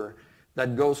procedure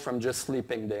that goes from just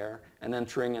sleeping there and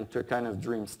entering into a kind of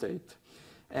dream state.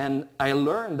 And I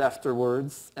learned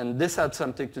afterwards, and this had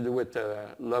something to do with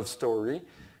a love story,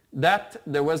 that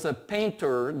there was a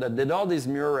painter that did all these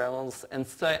murals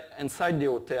inside the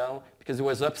hotel because he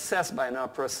was obsessed by an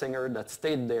opera singer that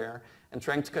stayed there and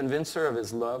trying to convince her of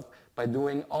his love by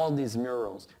doing all these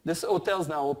murals. This hotel is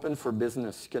now open for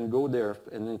business. You can go there.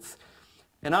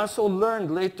 And I also learned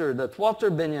later that Walter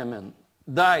Benjamin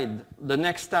died the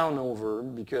next town over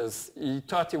because he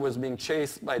thought he was being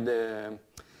chased that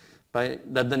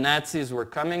the Nazis were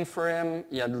coming for him.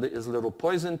 He had his little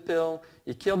poison pill.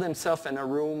 He killed himself in a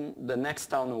room the next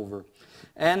town over.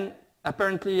 And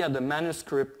apparently he had a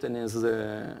manuscript in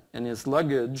his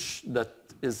luggage that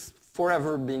is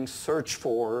forever being searched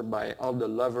for by all the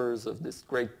lovers of this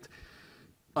great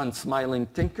unsmiling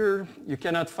thinker. You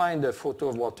cannot find a photo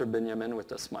of Walter Benjamin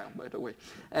with a smile, by the way.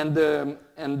 And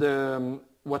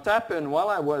what happened while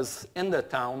I was in the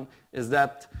town is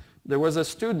that there was a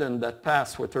student that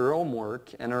passed with her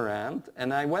homework in her hand,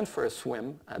 and I went for a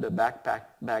swim. I had a backpack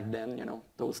back then, you know,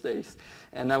 those days.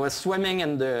 And I was swimming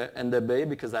in the bay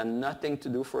because I had nothing to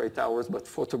do for 8 hours but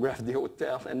photograph the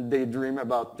hotel and daydream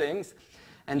about things.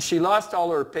 And she lost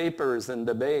all her papers in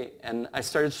the bay, and I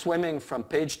started swimming from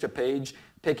page to page,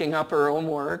 picking up her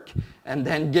homework, and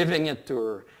then giving it to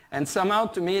her. And somehow,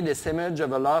 to me, this image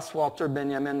of a lost Walter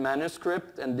Benjamin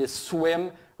manuscript and this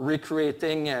swim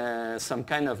recreating some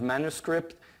kind of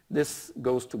manuscript, this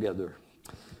goes together.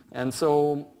 And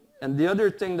the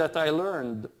other thing that I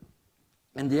learned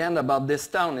in the end about this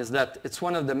town is that it's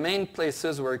one of the main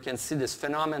places where you can see this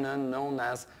phenomenon known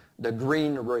as the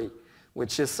green ray,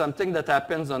 which is something that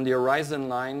happens on the horizon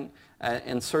line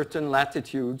in certain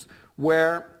latitudes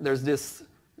where there's this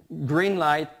green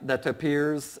light that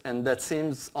appears and that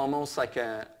seems almost like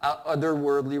an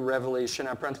otherworldly revelation.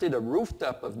 Apparently the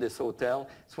rooftop of this hotel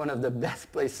is one of the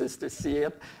best places to see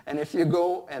it. And if you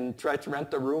go and try to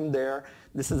rent a room there,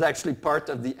 this is actually part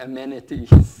of the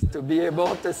amenities, to be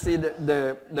able to see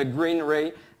the green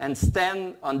ray and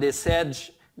stand on this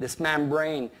edge, this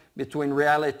membrane between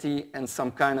reality and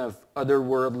some kind of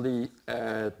otherworldly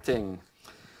thing.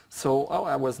 So, oh,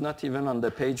 I was not even on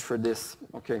the page for this.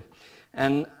 Okay.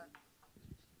 And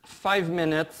 5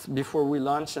 minutes before we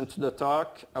launch into the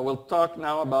talk, I will talk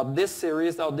now about this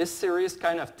series, how this series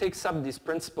kind of takes up these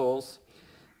principles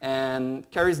and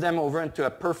carries them over into a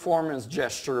performance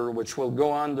gesture, which will go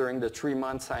on during the 3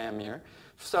 months I am here.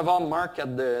 First of all, Mark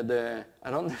had I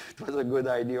don't know if it was a good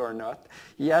idea or not.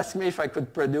 He asked me if I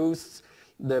could produce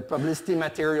the publicity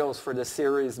materials for the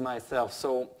series myself.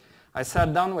 So I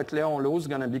sat down with Léon Lowe, who's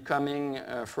going to be coming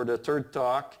for the third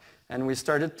talk, and we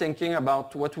started thinking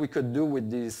about what we could do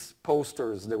with these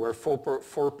posters. There were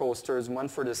four posters, one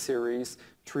for the series,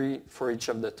 3 for each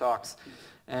of the talks.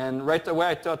 And right away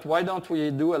I thought, why don't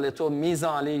we do a little mise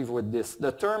en livre with this?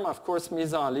 The term, of course,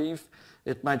 mise en livre,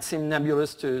 it might seem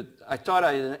nebulous to, I thought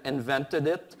I invented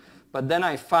it, but then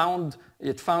it found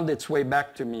its way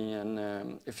back to me.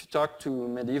 And if you talk to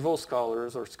medieval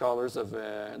scholars or scholars of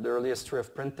the early history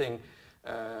of printing,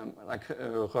 like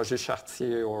Roger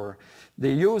Chartier, or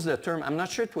they use the term, I'm not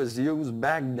sure it was used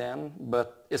back then,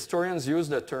 but historians use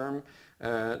the term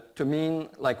to mean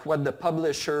like what the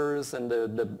publishers and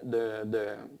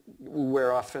who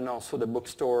were often also the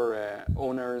bookstore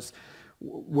owners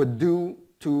would do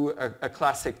to a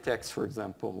classic text, for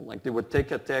example. Like they would take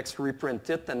a text,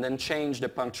 reprint it, and then change the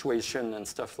punctuation and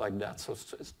stuff like that. So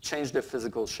change the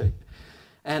physical shape.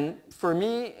 And for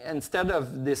me, instead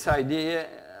of this idea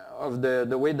of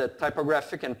the way that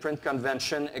typographic and print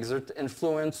convention exert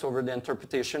influence over the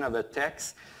interpretation of a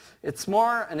text, it's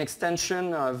more an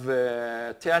extension of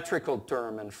a theatrical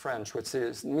term in French, which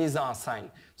is mise en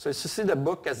scène. So it's to see the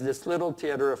book as this little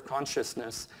theater of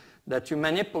consciousness that you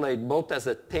manipulate both as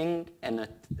a thing and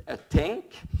a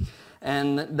think,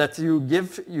 and that you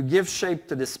give shape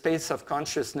to the space of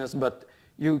consciousness, but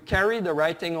you carry the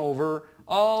writing over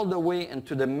all the way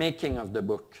into the making of the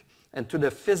book and to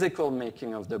the physical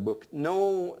making of the book.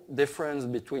 No difference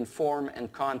between form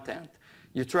and content.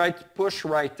 You try to push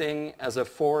writing as a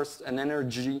force, an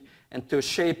energy, into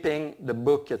shaping the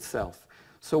book itself.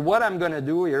 So what I'm going to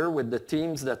do here with the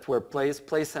themes that were place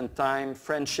and time,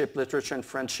 friendship, literature, and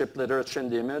friendship, literature,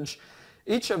 and the image,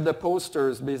 each of the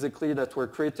posters basically that were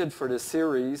created for the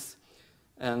series,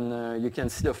 and you can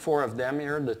see the 4 of them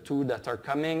here, the 2 that are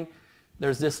coming.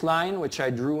 There's this line which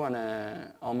I drew on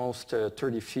almost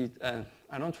 30 feet.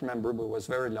 I don't remember, but it was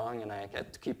very long, and I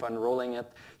had to keep unrolling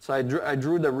it. So I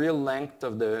drew the real length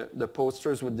of the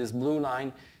posters with this blue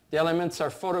line. The elements are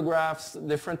photographs,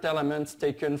 different elements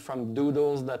taken from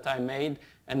doodles that I made.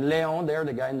 And Léon there,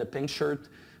 the guy in the pink shirt,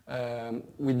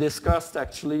 we discussed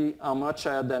actually how much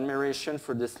I had admiration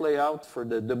for this layout for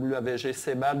the W.G.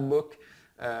 Sebald book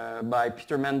by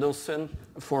Peter Mendelssohn,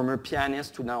 a former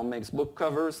pianist who now makes book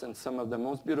covers, and some of the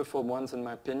most beautiful ones in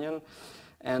my opinion.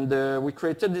 And we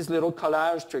created this little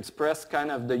collage to express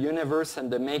kind of the universe and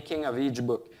the making of each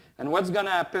book. And what's going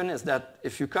to happen is that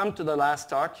if you come to the last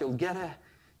talk, you'll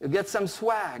get some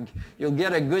swag. You'll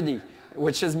get a goodie,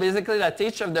 which is basically that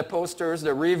each of the posters,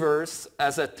 the reverse,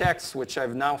 has a text, which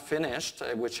I've now finished,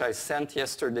 which I sent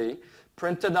yesterday,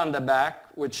 printed on the back,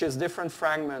 which is different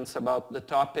fragments about the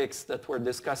topics that we're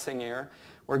discussing here.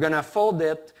 We're going to fold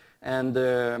it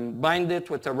and bind it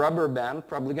with a rubber band.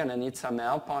 Probably going to need some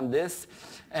help on this.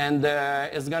 And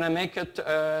it's going to make it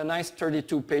a nice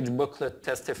 32-page booklet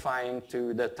testifying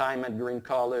to the time at Green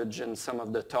College and some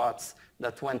of the thoughts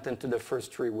that went into the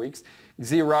first 3 weeks.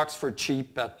 Xerox for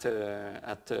cheap at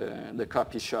the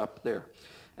copy shop there.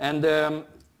 And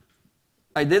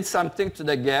I did something to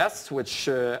the guests, which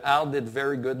Al did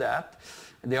very good at.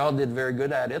 They all did very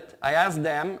good at it. I asked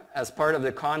them, as part of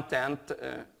the content,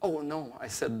 oh no, I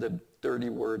said the dirty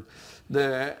word.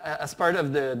 As part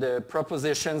of the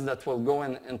propositions that will go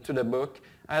into the book,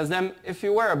 I asked them, if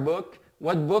you were a book,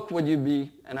 what book would you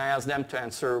be? And I asked them to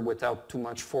answer without too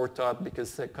much forethought because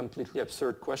it's a completely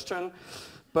absurd question.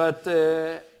 But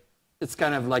it's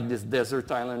kind of like this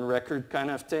desert island record kind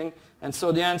of thing. And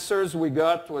so the answers we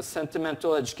got was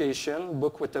Sentimental Education,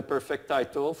 book with a perfect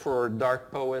title for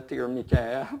dark poet here,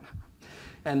 Michael.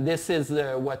 And this is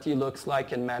what he looks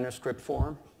like in manuscript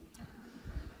form.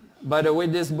 By the way,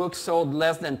 this book sold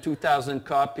less than 2,000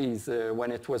 copies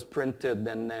when it was printed,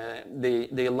 and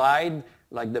they lied,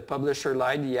 like the publisher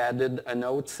lied. He added a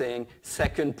note saying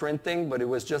second printing, but it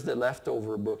was just the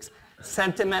leftover books.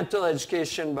 Sentimental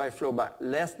Education by Flaubert,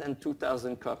 less than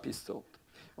 2,000 copies sold.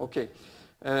 Okay,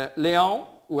 Léon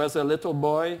was a little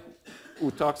boy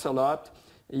who talks a lot.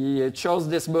 He chose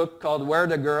this book called Where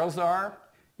the Girls Are.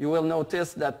 You will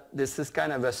notice that this is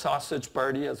kind of a sausage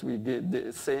party, as we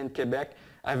say in Quebec.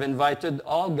 I've invited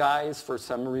all guys for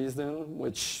some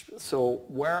reason, so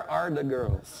where are the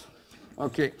girls?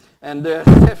 Okay, and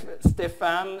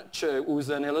Stéphane, who's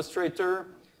an illustrator,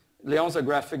 Léon's a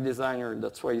graphic designer,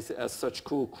 that's why he has such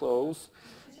cool clothes.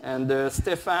 And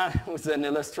Stéphane, who's an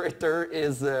illustrator,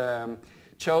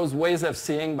 chose Ways of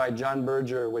Seeing by John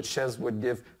Berger, which says would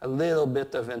give a little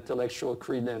bit of intellectual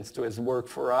credence to his work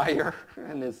for hire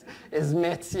and his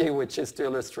métier, which is to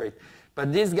illustrate.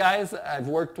 But these guys I've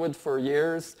worked with for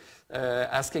years,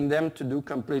 asking them to do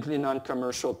completely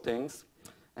non-commercial things.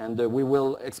 And we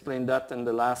will explain that in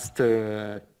the last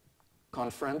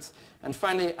conference. And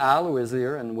finally, Al, who is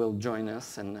here and will join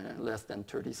us in less than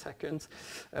 30 seconds,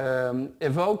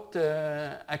 evoked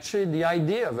actually the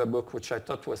idea of a book which I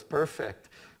thought was perfect,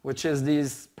 which is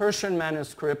this Persian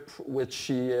manuscript, which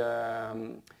he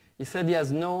said he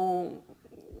has no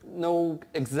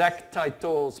exact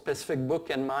title, specific book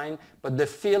in mind, but the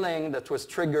feeling that was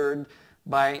triggered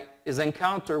by his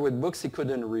encounter with books he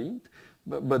couldn't read,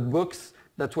 but books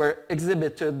that were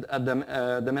exhibited at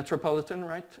the Metropolitan,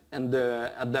 right, and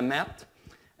at the Met,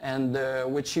 and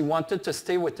which he wanted to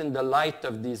stay within the light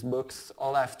of these books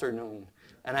all afternoon.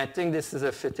 And I think this is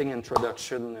a fitting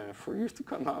introduction for you to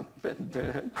come up and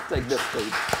take the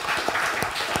stage.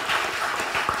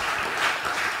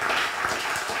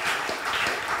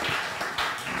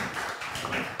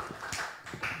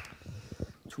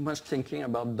 Too much thinking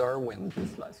about Darwin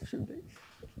these last few days.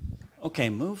 Okay,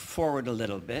 move forward a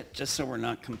little bit, just so we're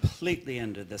not completely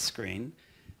under the screen.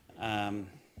 And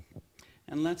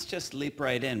let's just leap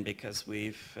right in, because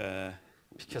we've...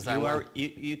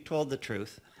 you told the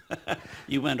truth.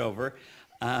 You went over.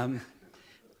 But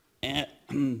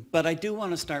I do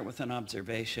want to start with an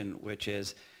observation, which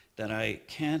is that I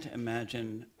can't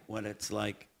imagine what it's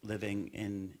like living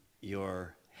in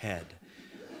your head.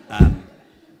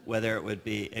 Whether it would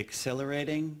be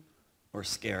exhilarating or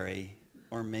scary,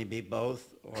 or maybe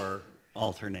both, or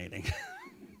alternating.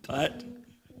 But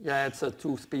yeah, it's a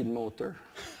 2-speed motor.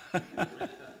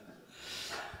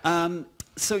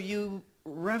 So you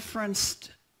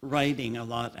referenced writing a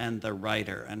lot and the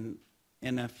writer, and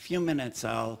in a few minutes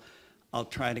I'll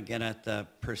try to get at the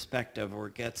perspective or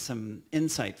get some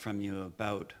insight from you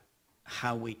about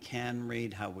how we can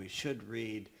read, how we should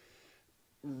read,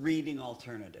 reading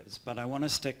alternatives. But I want to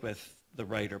stick with the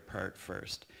writer part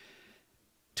first.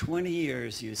 20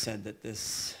 years, you said, that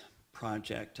this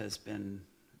project has been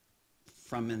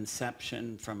from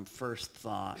inception, from first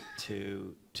thought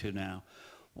to now.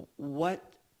 What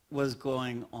was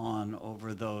going on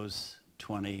over those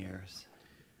 20 years?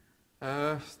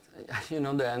 You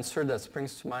know, the answer that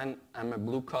springs to mind, I'm a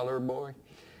blue-collar boy.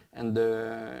 And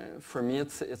for me,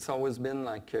 it's always been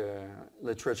like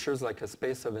literature's like a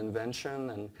space of invention.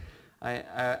 And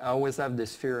I always have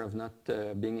this fear of not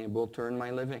being able to earn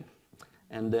my living.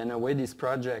 And in a way, these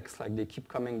projects, like, they keep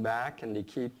coming back, and they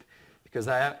keep, because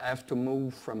I have to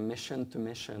move from mission to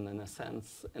mission, in a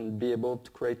sense, and be able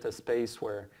to create a space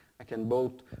where I can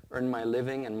both earn my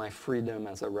living and my freedom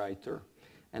as a writer.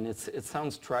 And it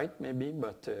sounds trite, maybe,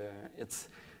 but it's,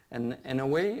 and in a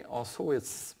way, also,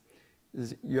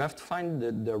 you have to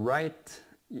find the right,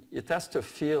 it has to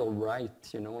feel right,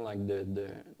 you know, like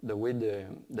the way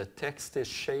the text is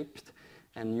shaped,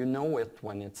 and you know it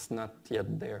when it's not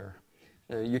yet there.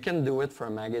 You can do it for a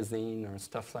magazine or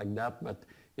stuff like that, but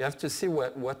you have to see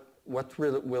what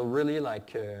will really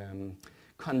like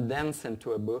condense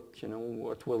into a book, you know,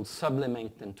 what will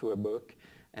sublimate into a book,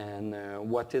 and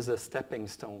what is a stepping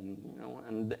stone, you know,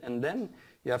 and then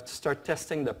you have to start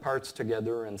testing the parts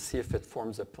together and see if it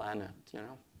forms a planet, you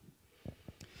know.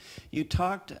 You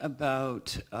talked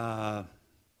about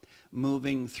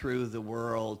moving through the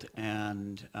world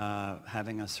and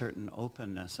having a certain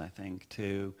openness, I think,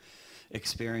 to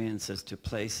experiences, to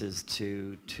places,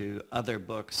 to other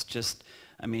books, just,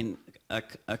 I mean,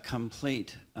 a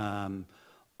complete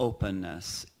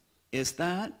openness. Is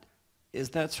that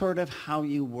sort of how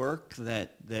you work,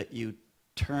 that you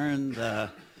turn the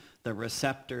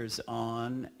receptors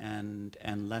on and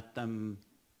let them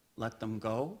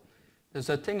go? There's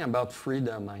a thing about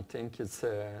freedom, I think. It's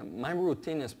my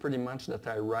routine is pretty much that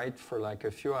I write for like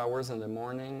a few hours in the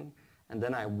morning, and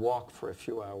then I walk for a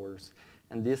few hours.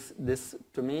 And this,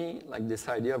 to me, like this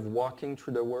idea of walking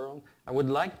through the world, I would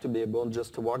like to be able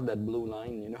just to walk that blue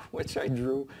line, you know, which I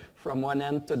drew from one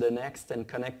end to the next and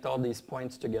connect all these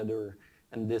points together.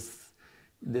 And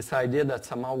this idea that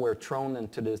somehow we're thrown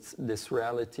into this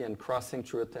reality and crossing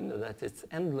through it, and that it's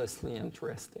endlessly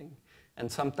interesting. And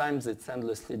sometimes it's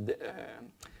endlessly,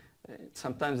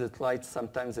 sometimes it's light,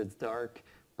 sometimes it's dark.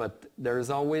 But there is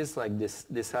always like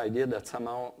this idea that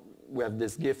somehow we have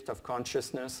this gift of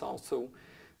consciousness also,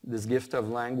 this gift of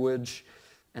language,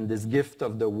 and this gift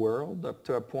of the world up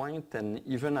to a point. And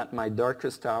even at my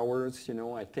darkest hours, you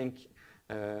know, I think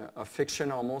of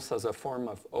fiction almost as a form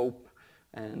of hope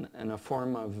and a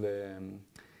form of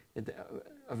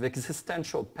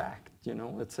existential pact. You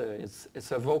know, it's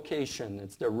a vocation.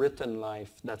 It's the written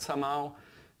life that somehow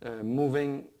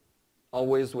moving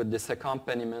always with this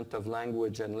accompaniment of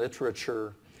language and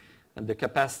literature, and the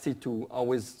capacity to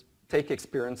always take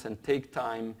experience and take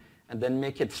time and then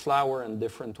make it flower in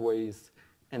different ways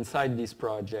inside these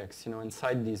projects, you know,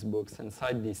 inside these books,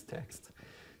 inside these texts.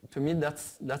 To me,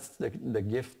 that's the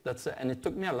gift. And it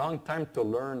took me a long time to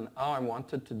learn how I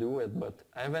wanted to do it, but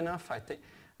I have enough, I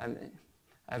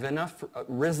have enough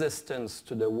resistance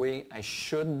to the way I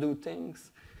should do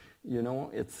things. You know,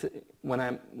 it's when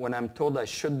I'm told I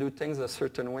should do things a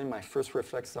certain way, my first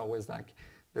reflex is always like,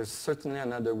 there's certainly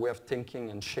another way of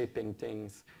thinking and shaping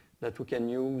things that we can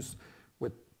use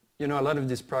with, you know, a lot of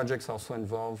these projects also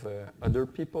involve other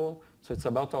people. So it's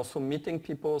about also meeting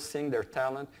people, seeing their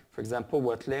talent. For example,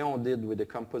 what Léon did with the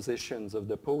compositions of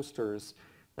the posters,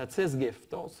 that's his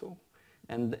gift also.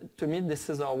 And to me, this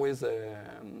is always a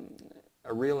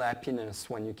real happiness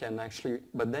when you can actually,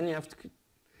 but then they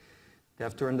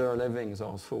have to earn their livings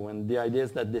also. And the idea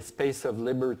is that the space of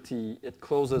liberty, it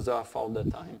closes off all the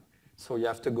time. So you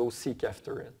have to go seek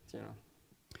after it, you know.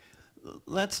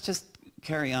 Let's just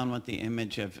carry on with the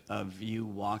image of you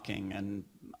walking, and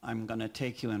I'm going to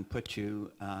take you and put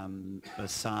you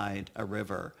beside a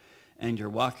river, and you're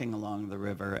walking along the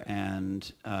river,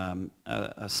 and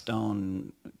a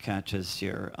stone catches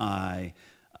your eye,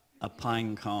 a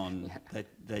pine cone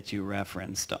that you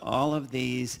referenced. All of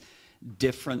these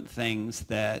different things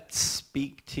that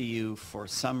speak to you for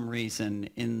some reason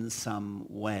in some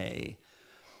way.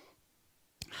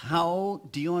 How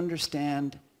do you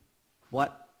understand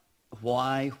what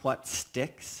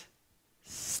sticks?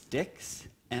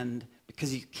 And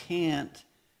because you can't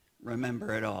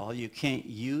remember it all, you can't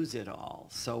use it all.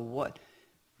 So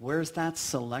where's that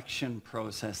selection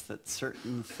process that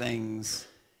certain things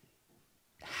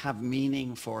have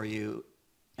meaning for you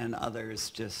and others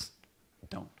just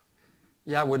don't?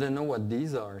 Yeah, I wouldn't know what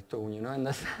these are too, you know, in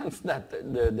the sense that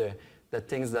the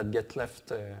things that get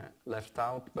left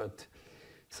out, but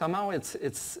somehow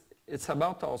it's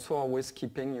about also always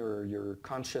keeping your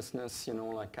consciousness, you know,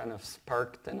 like kind of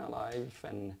sparked and alive.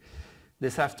 And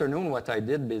this afternoon, what I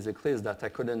did basically is that I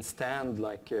couldn't stand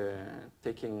like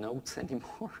taking notes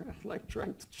anymore, like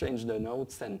trying to change the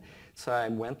notes. And so I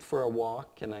went for a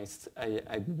walk, and I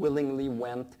willingly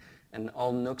went and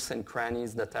all nooks and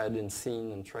crannies that I hadn't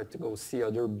seen, and tried to go see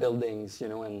other buildings, you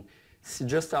know, and see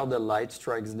just how the light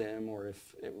strikes them, or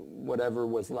if whatever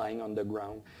was lying on the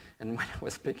ground. And when I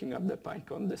was picking up the pine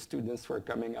cone, the students were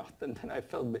coming out, and then I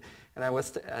felt, and I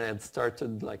had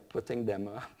started like putting them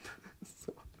up.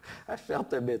 So I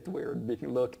felt a bit weird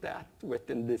being looked at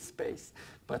within this space.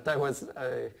 But I was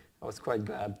quite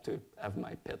glad to have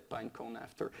my pet pine cone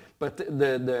after. But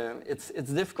it's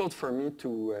difficult for me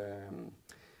to,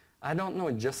 I don't know,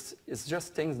 it's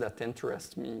just things that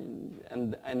interest me.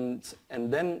 And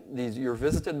then you're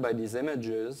visited by these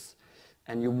images,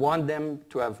 and you want them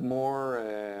to have more,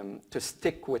 to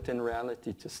stick within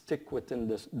reality, to stick within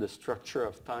the structure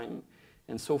of time.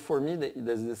 And so for me,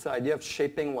 there's this idea of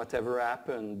shaping whatever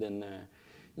happened. And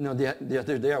you know, the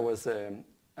other day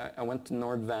I went to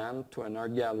North Van to an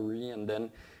art gallery, and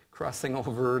then crossing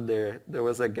over there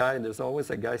was a guy. There's always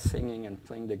a guy singing and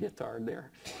playing the guitar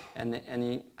there, and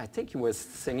I think he was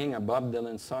singing a Bob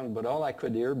Dylan song, but all I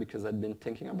could hear, because I'd been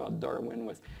thinking about Darwin,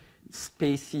 was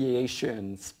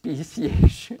speciation,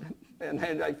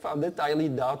 and I found it highly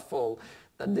doubtful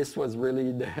that this was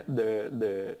really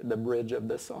the bridge of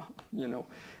the song, you know.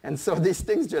 And so these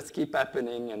things just keep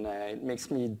happening, and it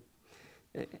makes me,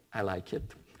 I like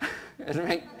it.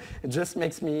 It just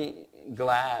makes me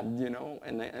glad, you know,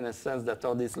 in a sense that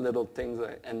all these little things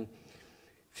and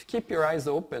if you keep your eyes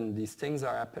open, these things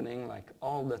are happening like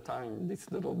all the time, these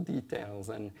little details,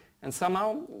 and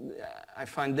somehow I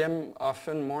find them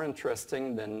often more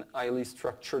interesting than highly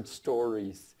structured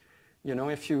stories. You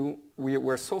know,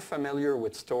 we're so familiar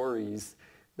with stories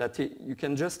that you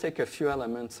can just take a few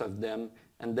elements of them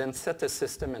and then set a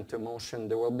system into motion,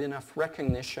 there will be enough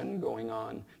recognition going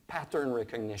on, pattern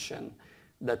recognition,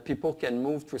 that people can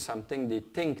move through something they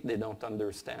think they don't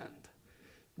understand.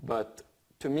 But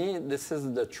to me, this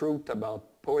is the truth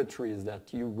about poetry, is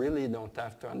that you really don't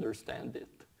have to understand it.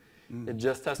 It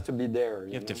just has to be there.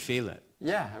 You have to feel it.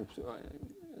 Yeah,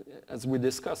 as we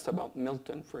discussed about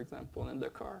Milton, for example, in the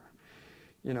car.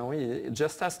 You know, it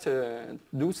just has to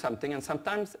do something, and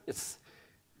sometimes it's,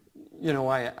 you know,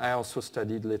 I also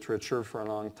studied literature for a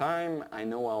long time. I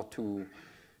know how to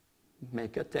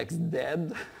make a text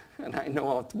dead, and I know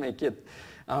how to make it,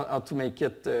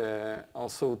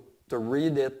 also to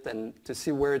read it and to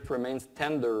see where it remains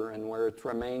tender and where it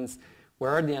remains,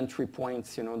 where are the entry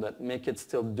points, you know, that make it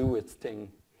still do its thing.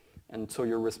 And so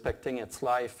you're respecting its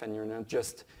life, and you're not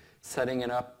just setting it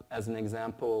up as an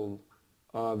example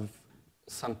of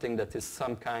something that is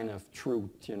some kind of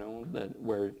truth, you know, that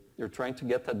where you're trying to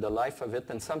get at the life of it.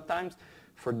 And sometimes,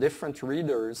 for different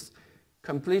readers,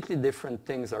 completely different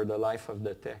things are the life of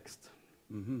the text.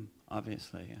 Mm-hmm.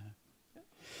 Obviously, yeah.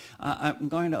 I'm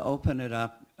going to open it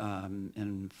up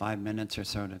in 5 minutes or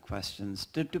so to questions.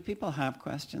 Do people have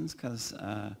questions? Because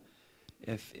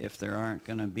if there aren't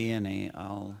going to be any,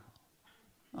 I'll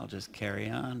just carry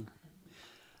on.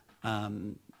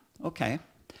 Okay.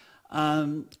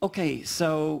 Okay,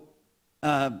 so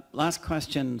last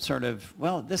question, sort of,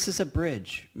 well, this is a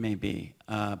bridge, maybe,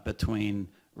 between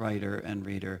writer and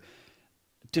reader.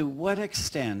 To what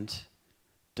extent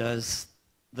does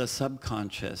the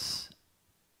subconscious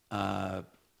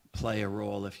play a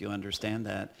role, if you understand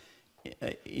that,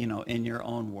 you know, in your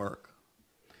own work?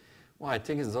 Well, I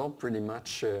think it's all pretty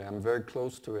much, I'm very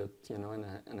close to it, you know,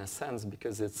 in a sense,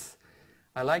 because it's,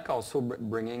 I like also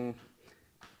bringing,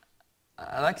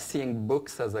 I like seeing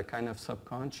books as a kind of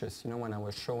subconscious. You know, when I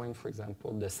was showing, for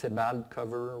example, the Sebald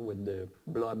cover with the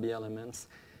blobby elements,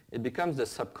 it becomes the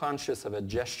subconscious of a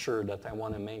gesture that I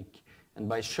want to make. And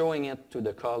by showing it to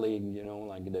the colleague, you know,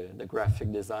 like the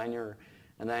graphic designer,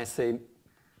 and I say,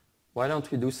 why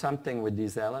don't we do something with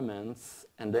these elements?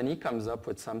 And then he comes up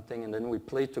with something, and then we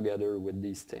play together with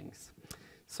these things.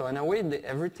 So in a way,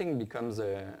 everything becomes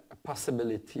a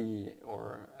possibility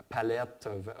or a palette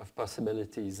of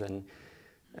possibilities. And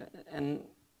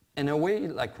in a way,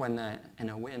 like when in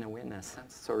a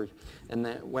sense, sorry. And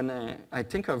when I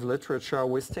think of literature, I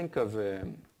always think of,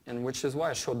 and which is why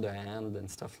I showed the hand and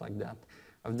stuff like that,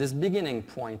 of this beginning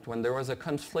point when there was a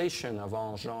conflation of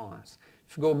all genres.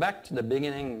 If you go back to the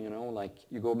beginning, you know, like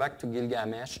you go back to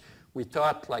Gilgamesh, we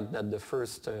thought like that the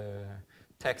first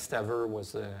text ever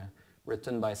was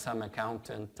written by some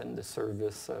accountant in the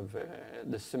service of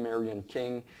the Sumerian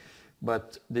king.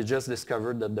 But they just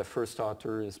discovered that the first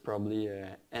author is probably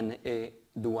N.A.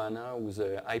 Duana, who's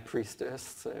a high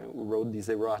priestess who wrote these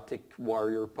erotic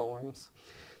warrior poems.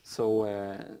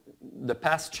 So the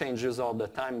past changes all the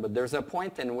time, but there's a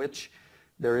point in which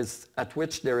there is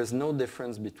no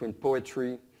difference between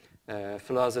poetry,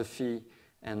 philosophy,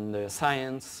 and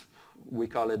science. We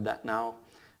call it that now,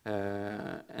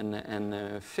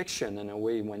 and fiction in a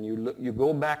way. When you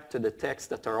go back to the texts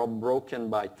that are all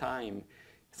broken by time.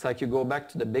 It's like you go back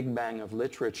to the Big Bang of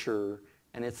literature,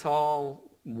 and it's all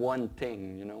one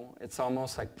thing, you know. It's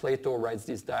almost like Plato writes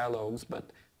these dialogues,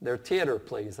 but they're theater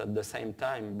plays at the same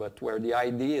time, but where the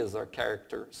ideas are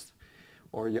characters.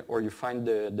 Or you find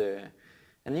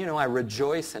and you know, I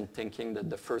rejoice in thinking that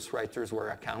the first writers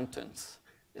were accountants.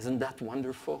 Isn't that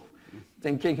wonderful?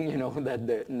 Thinking, you know,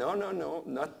 that no,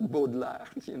 not Baudelaire,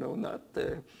 you know, not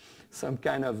some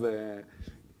kind of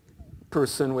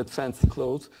person with fancy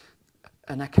clothes.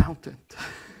 An accountant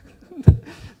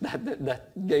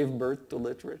that gave birth to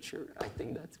literature. I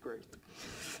think that's great.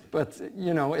 But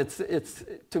you know,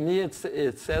 to me, it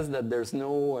says that there's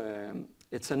no.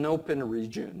 It's an open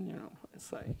region. You know,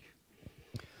 it's like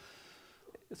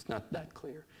it's not that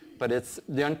clear. But it's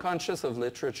the unconscious of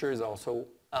literature is also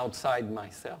outside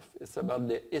myself. It's about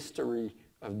the history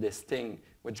of this thing,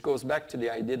 which goes back to the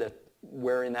idea that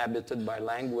we're inhabited by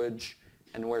language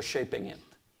and we're shaping it.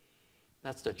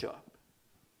 That's the job.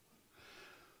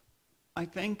 I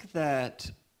think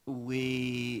that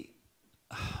we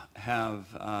have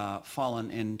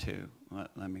fallen into,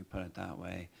 let me put it that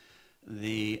way,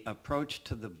 the approach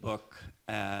to the book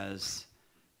as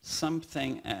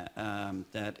something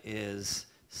that is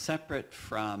separate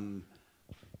from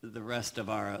the rest of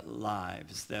our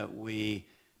lives, that we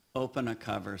open a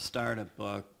cover, start a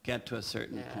book, get to a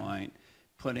certain point,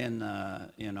 put in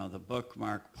the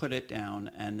bookmark, put it down,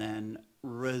 and then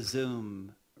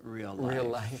resume real life. Real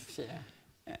life,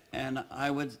 yeah. And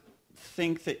I would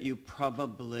think that you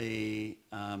probably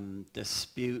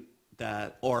dispute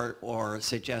that or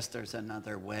suggest there's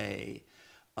another way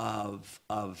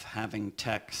of having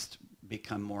text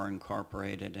become more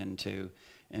incorporated into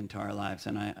our lives.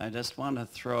 And I just want to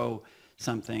throw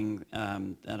something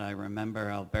that I remember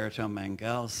Alberto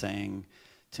Mangel saying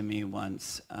to me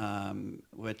once,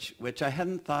 which I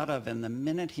hadn't thought of, and the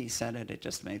minute he said it, it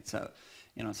just made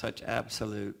such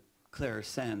absolute clear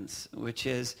sense, which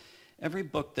is every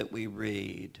book that we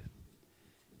read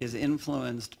is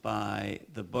influenced by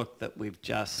the book that we've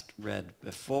just read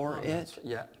before it,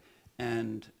 yeah,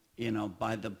 and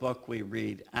by the book we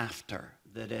read after.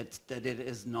 That it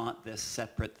is not this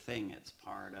separate thing.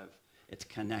 It's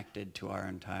connected to our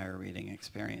entire reading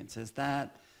experience. Is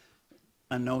that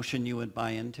a notion you would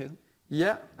buy into?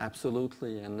 Yeah,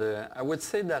 absolutely. And I would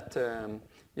say that,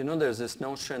 there's this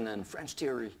notion in French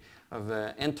theory of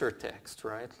intertext,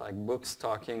 right? Like books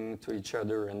talking to each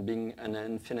other and being an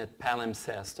infinite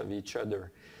palimpsest of each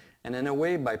other. And in a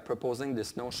way, by proposing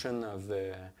this notion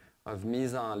of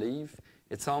mise en livre,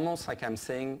 it's almost like I'm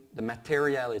saying the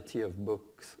materiality of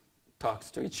books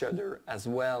talks to each other as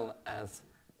well as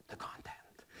the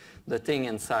content, the thing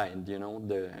inside,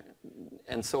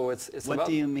 and so it's what about...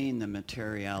 do you mean the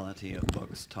materiality of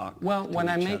books talk Well, to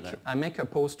when each I make a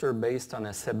poster based on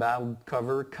a Sebald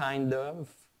cover, kind of,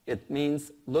 it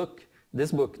means, look,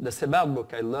 this book, the Sebald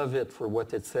book, I love it for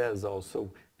what it says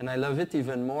also. And I love it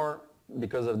even more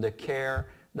because of the care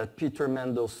that Peter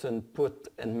Mendelssohn put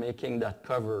in making that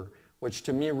cover, which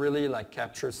to me really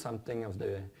captures something of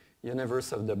the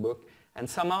universe of the book. And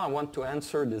somehow I want to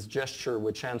answer this gesture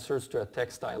which answers to a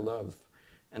text I love.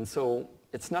 And so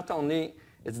it's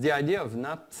the idea of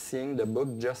not seeing the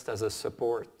book just as a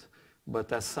support,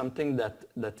 but as something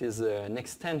that is an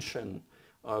extension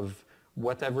of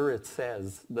whatever it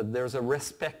says, that there's a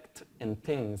respect in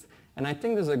things. And I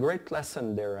think there's a great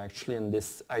lesson there actually in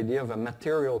this idea of a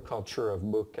material culture of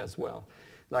book as well.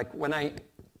 Like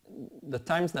the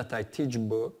times that I teach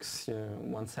books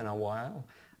once in a while,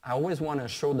 I always want to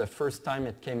show the first time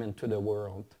it came into the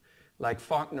world. Like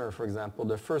Faulkner, for example,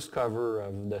 the first cover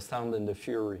of The Sound and the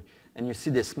Fury, and you see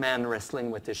this man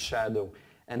wrestling with his shadow.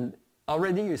 And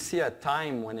already you see a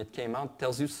time when it came out,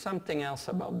 tells you something else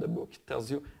about the book. It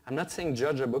tells you, I'm not saying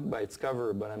judge a book by its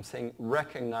cover, but I'm saying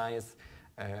recognize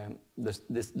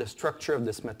the structure of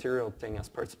this material thing as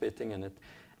participating in it.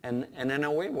 And in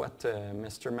a way, what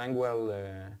Mr.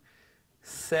 Manguel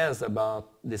says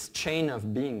about this chain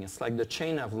of being, it's like the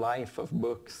chain of life of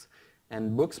books.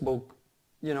 And books both,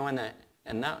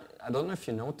 and now, I don't know if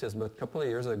you noticed, but a couple of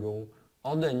years ago,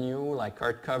 all the new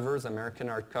art covers, American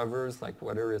art covers, like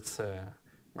whether it's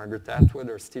Margaret Atwood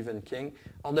or Stephen King,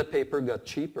 all the paper got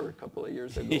cheaper a couple of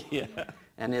years ago. Yeah.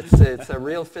 And it's a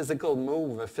real physical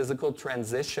move, a physical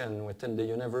transition within the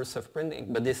universe of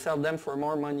printing, but they sell them for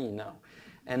more money now.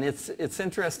 And it's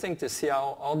interesting to see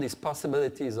how all these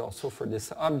possibilities also for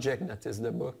this object that is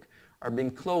the book are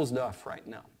being closed off right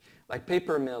now. Like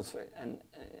paper mills, and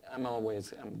I'm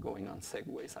going on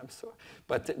segues, I'm sorry.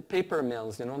 But paper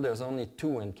mills, there's only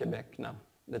 2 in Quebec now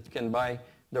that you can buy.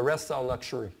 The rest are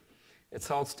luxury.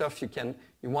 It's all stuff you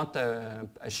want a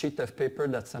sheet of paper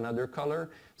that's another color.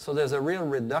 So there's a real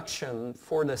reduction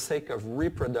for the sake of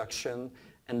reproduction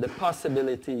and the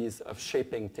possibilities of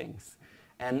shaping things.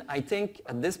 And I think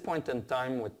at this point in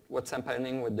time, with what's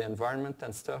happening with the environment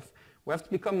and stuff, we have to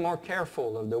become more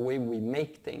careful of the way we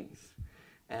make things.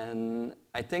 And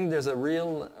I think there's a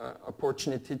real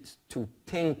opportunity to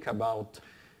think about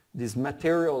these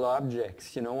material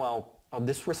objects, how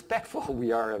disrespectful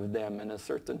we are of them in a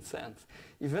certain sense.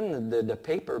 Even the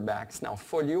paperbacks, now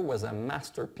Folio was a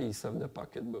masterpiece of the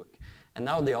pocketbook. And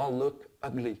now they all look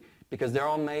ugly because they're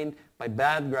all made by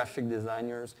bad graphic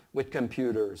designers with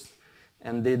computers.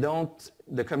 And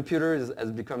the computer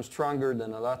has become stronger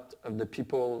than a lot of the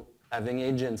people having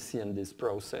agency in this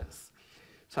process.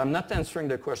 So I'm not answering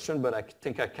the question, but I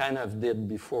think I kind of did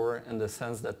before in the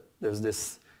sense that there's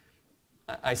this,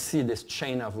 I see this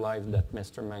chain of life that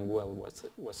Mr. Manguel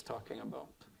was talking about.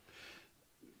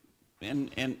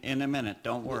 In a minute,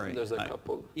 don't worry. There's a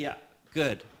couple. Yeah,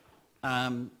 good.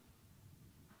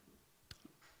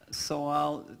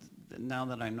 So now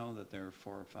that I know that there are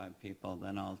 4 or 5 people,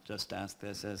 then I'll just ask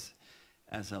this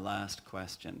as a last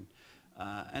question.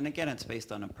 And again, it's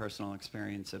based on a personal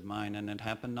experience of mine, and it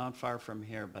happened not far from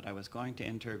here, but I was going to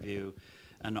interview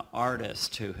an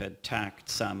artist who had tacked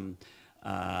some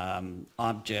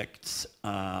objects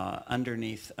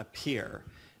underneath a pier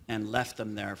and left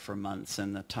them there for months,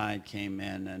 and the tide came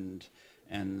in,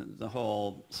 and the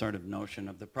whole sort of notion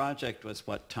of the project was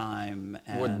what time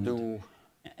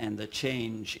and the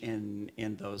change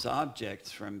in those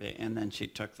objects and then she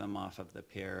took them off of the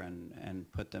pier and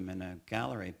put them in a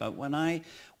gallery. But when I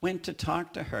went to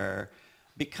talk to her,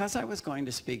 Because I was going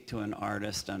to speak to an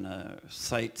artist on a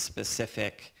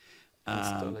site-specific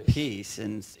piece,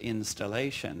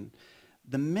 installation,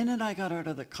 the minute I got out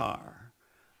of the car,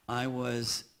 I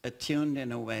was attuned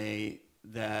in a way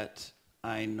that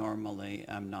I normally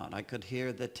am not. I could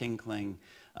hear the tinkling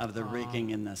of the rigging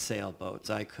in the sailboats.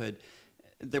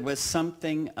 There was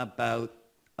something about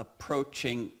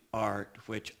approaching art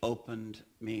which opened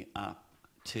me up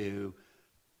to,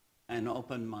 and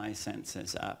opened my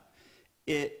senses up.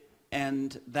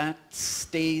 And that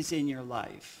stays in your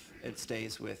life. It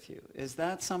stays with you. Is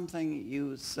that something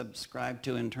you subscribe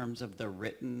to in terms of the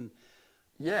written?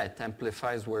 Yeah, it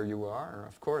amplifies where you are.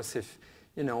 Of course, if,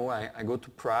 you know, I go to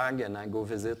Prague and I go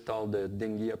visit all the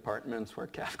dingy apartments where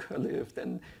Kafka lived,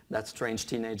 and that strange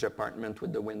teenage apartment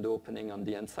with the window opening on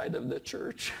the inside of the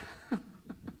church.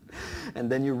 And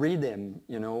then you read him,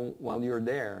 you know, while you're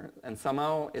there. And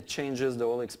somehow it changes the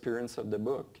whole experience of the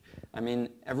book. I mean,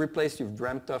 every place you've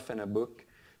dreamt of in a book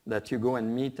that you go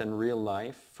and meet in real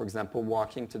life, for example,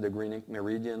 walking to the Green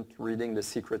Meridian, reading The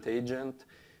Secret Agent,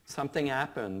 something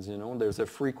happens, you know, there's a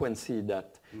frequency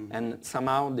that, and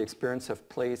somehow the experience of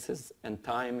places and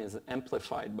time is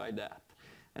amplified by that.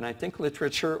 And I think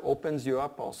literature opens you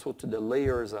up also to the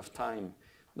layers of time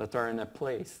that are in a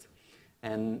place.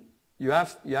 And you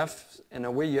have, in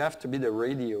a way, you have to be the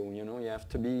radio, you know, you have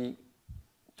to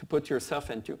put yourself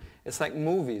into, it's like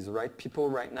movies, right? People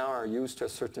right now are used to a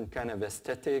certain kind of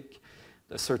aesthetic,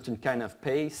 a certain kind of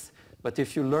pace. But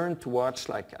if you learn to watch,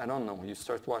 like, I don't know, you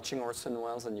start watching Orson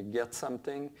Welles and you get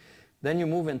something, then you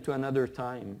move into another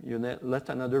time. You let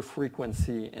another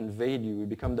frequency invade you. You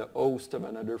become the host of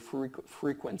another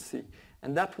frequency.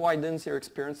 And that widens your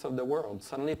experience of the world.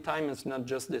 Suddenly time is not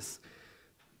just this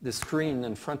screen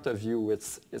in front of you.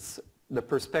 It's the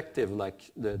perspective,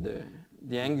 like the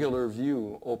angular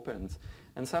view opens.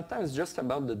 And sometimes just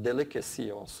about the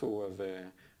delicacy also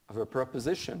of a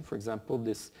proposition. For example,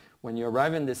 when you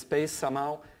arrive in this space,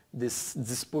 somehow this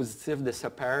dispositif, this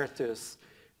apparatus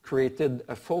created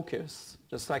a focus,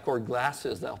 just like our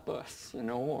glasses help us, you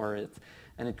know,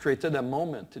 and it created a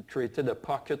moment. It created a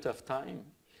pocket of time,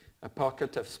 a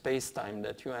pocket of space-time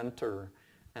that you enter,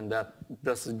 and that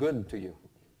does good to you.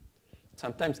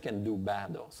 Sometimes can do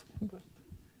bad also. But.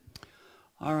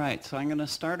 All right, so I'm going to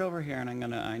start over here,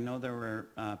 and I know there were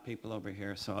people over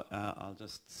here, so I'll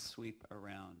just sweep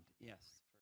around. Yes.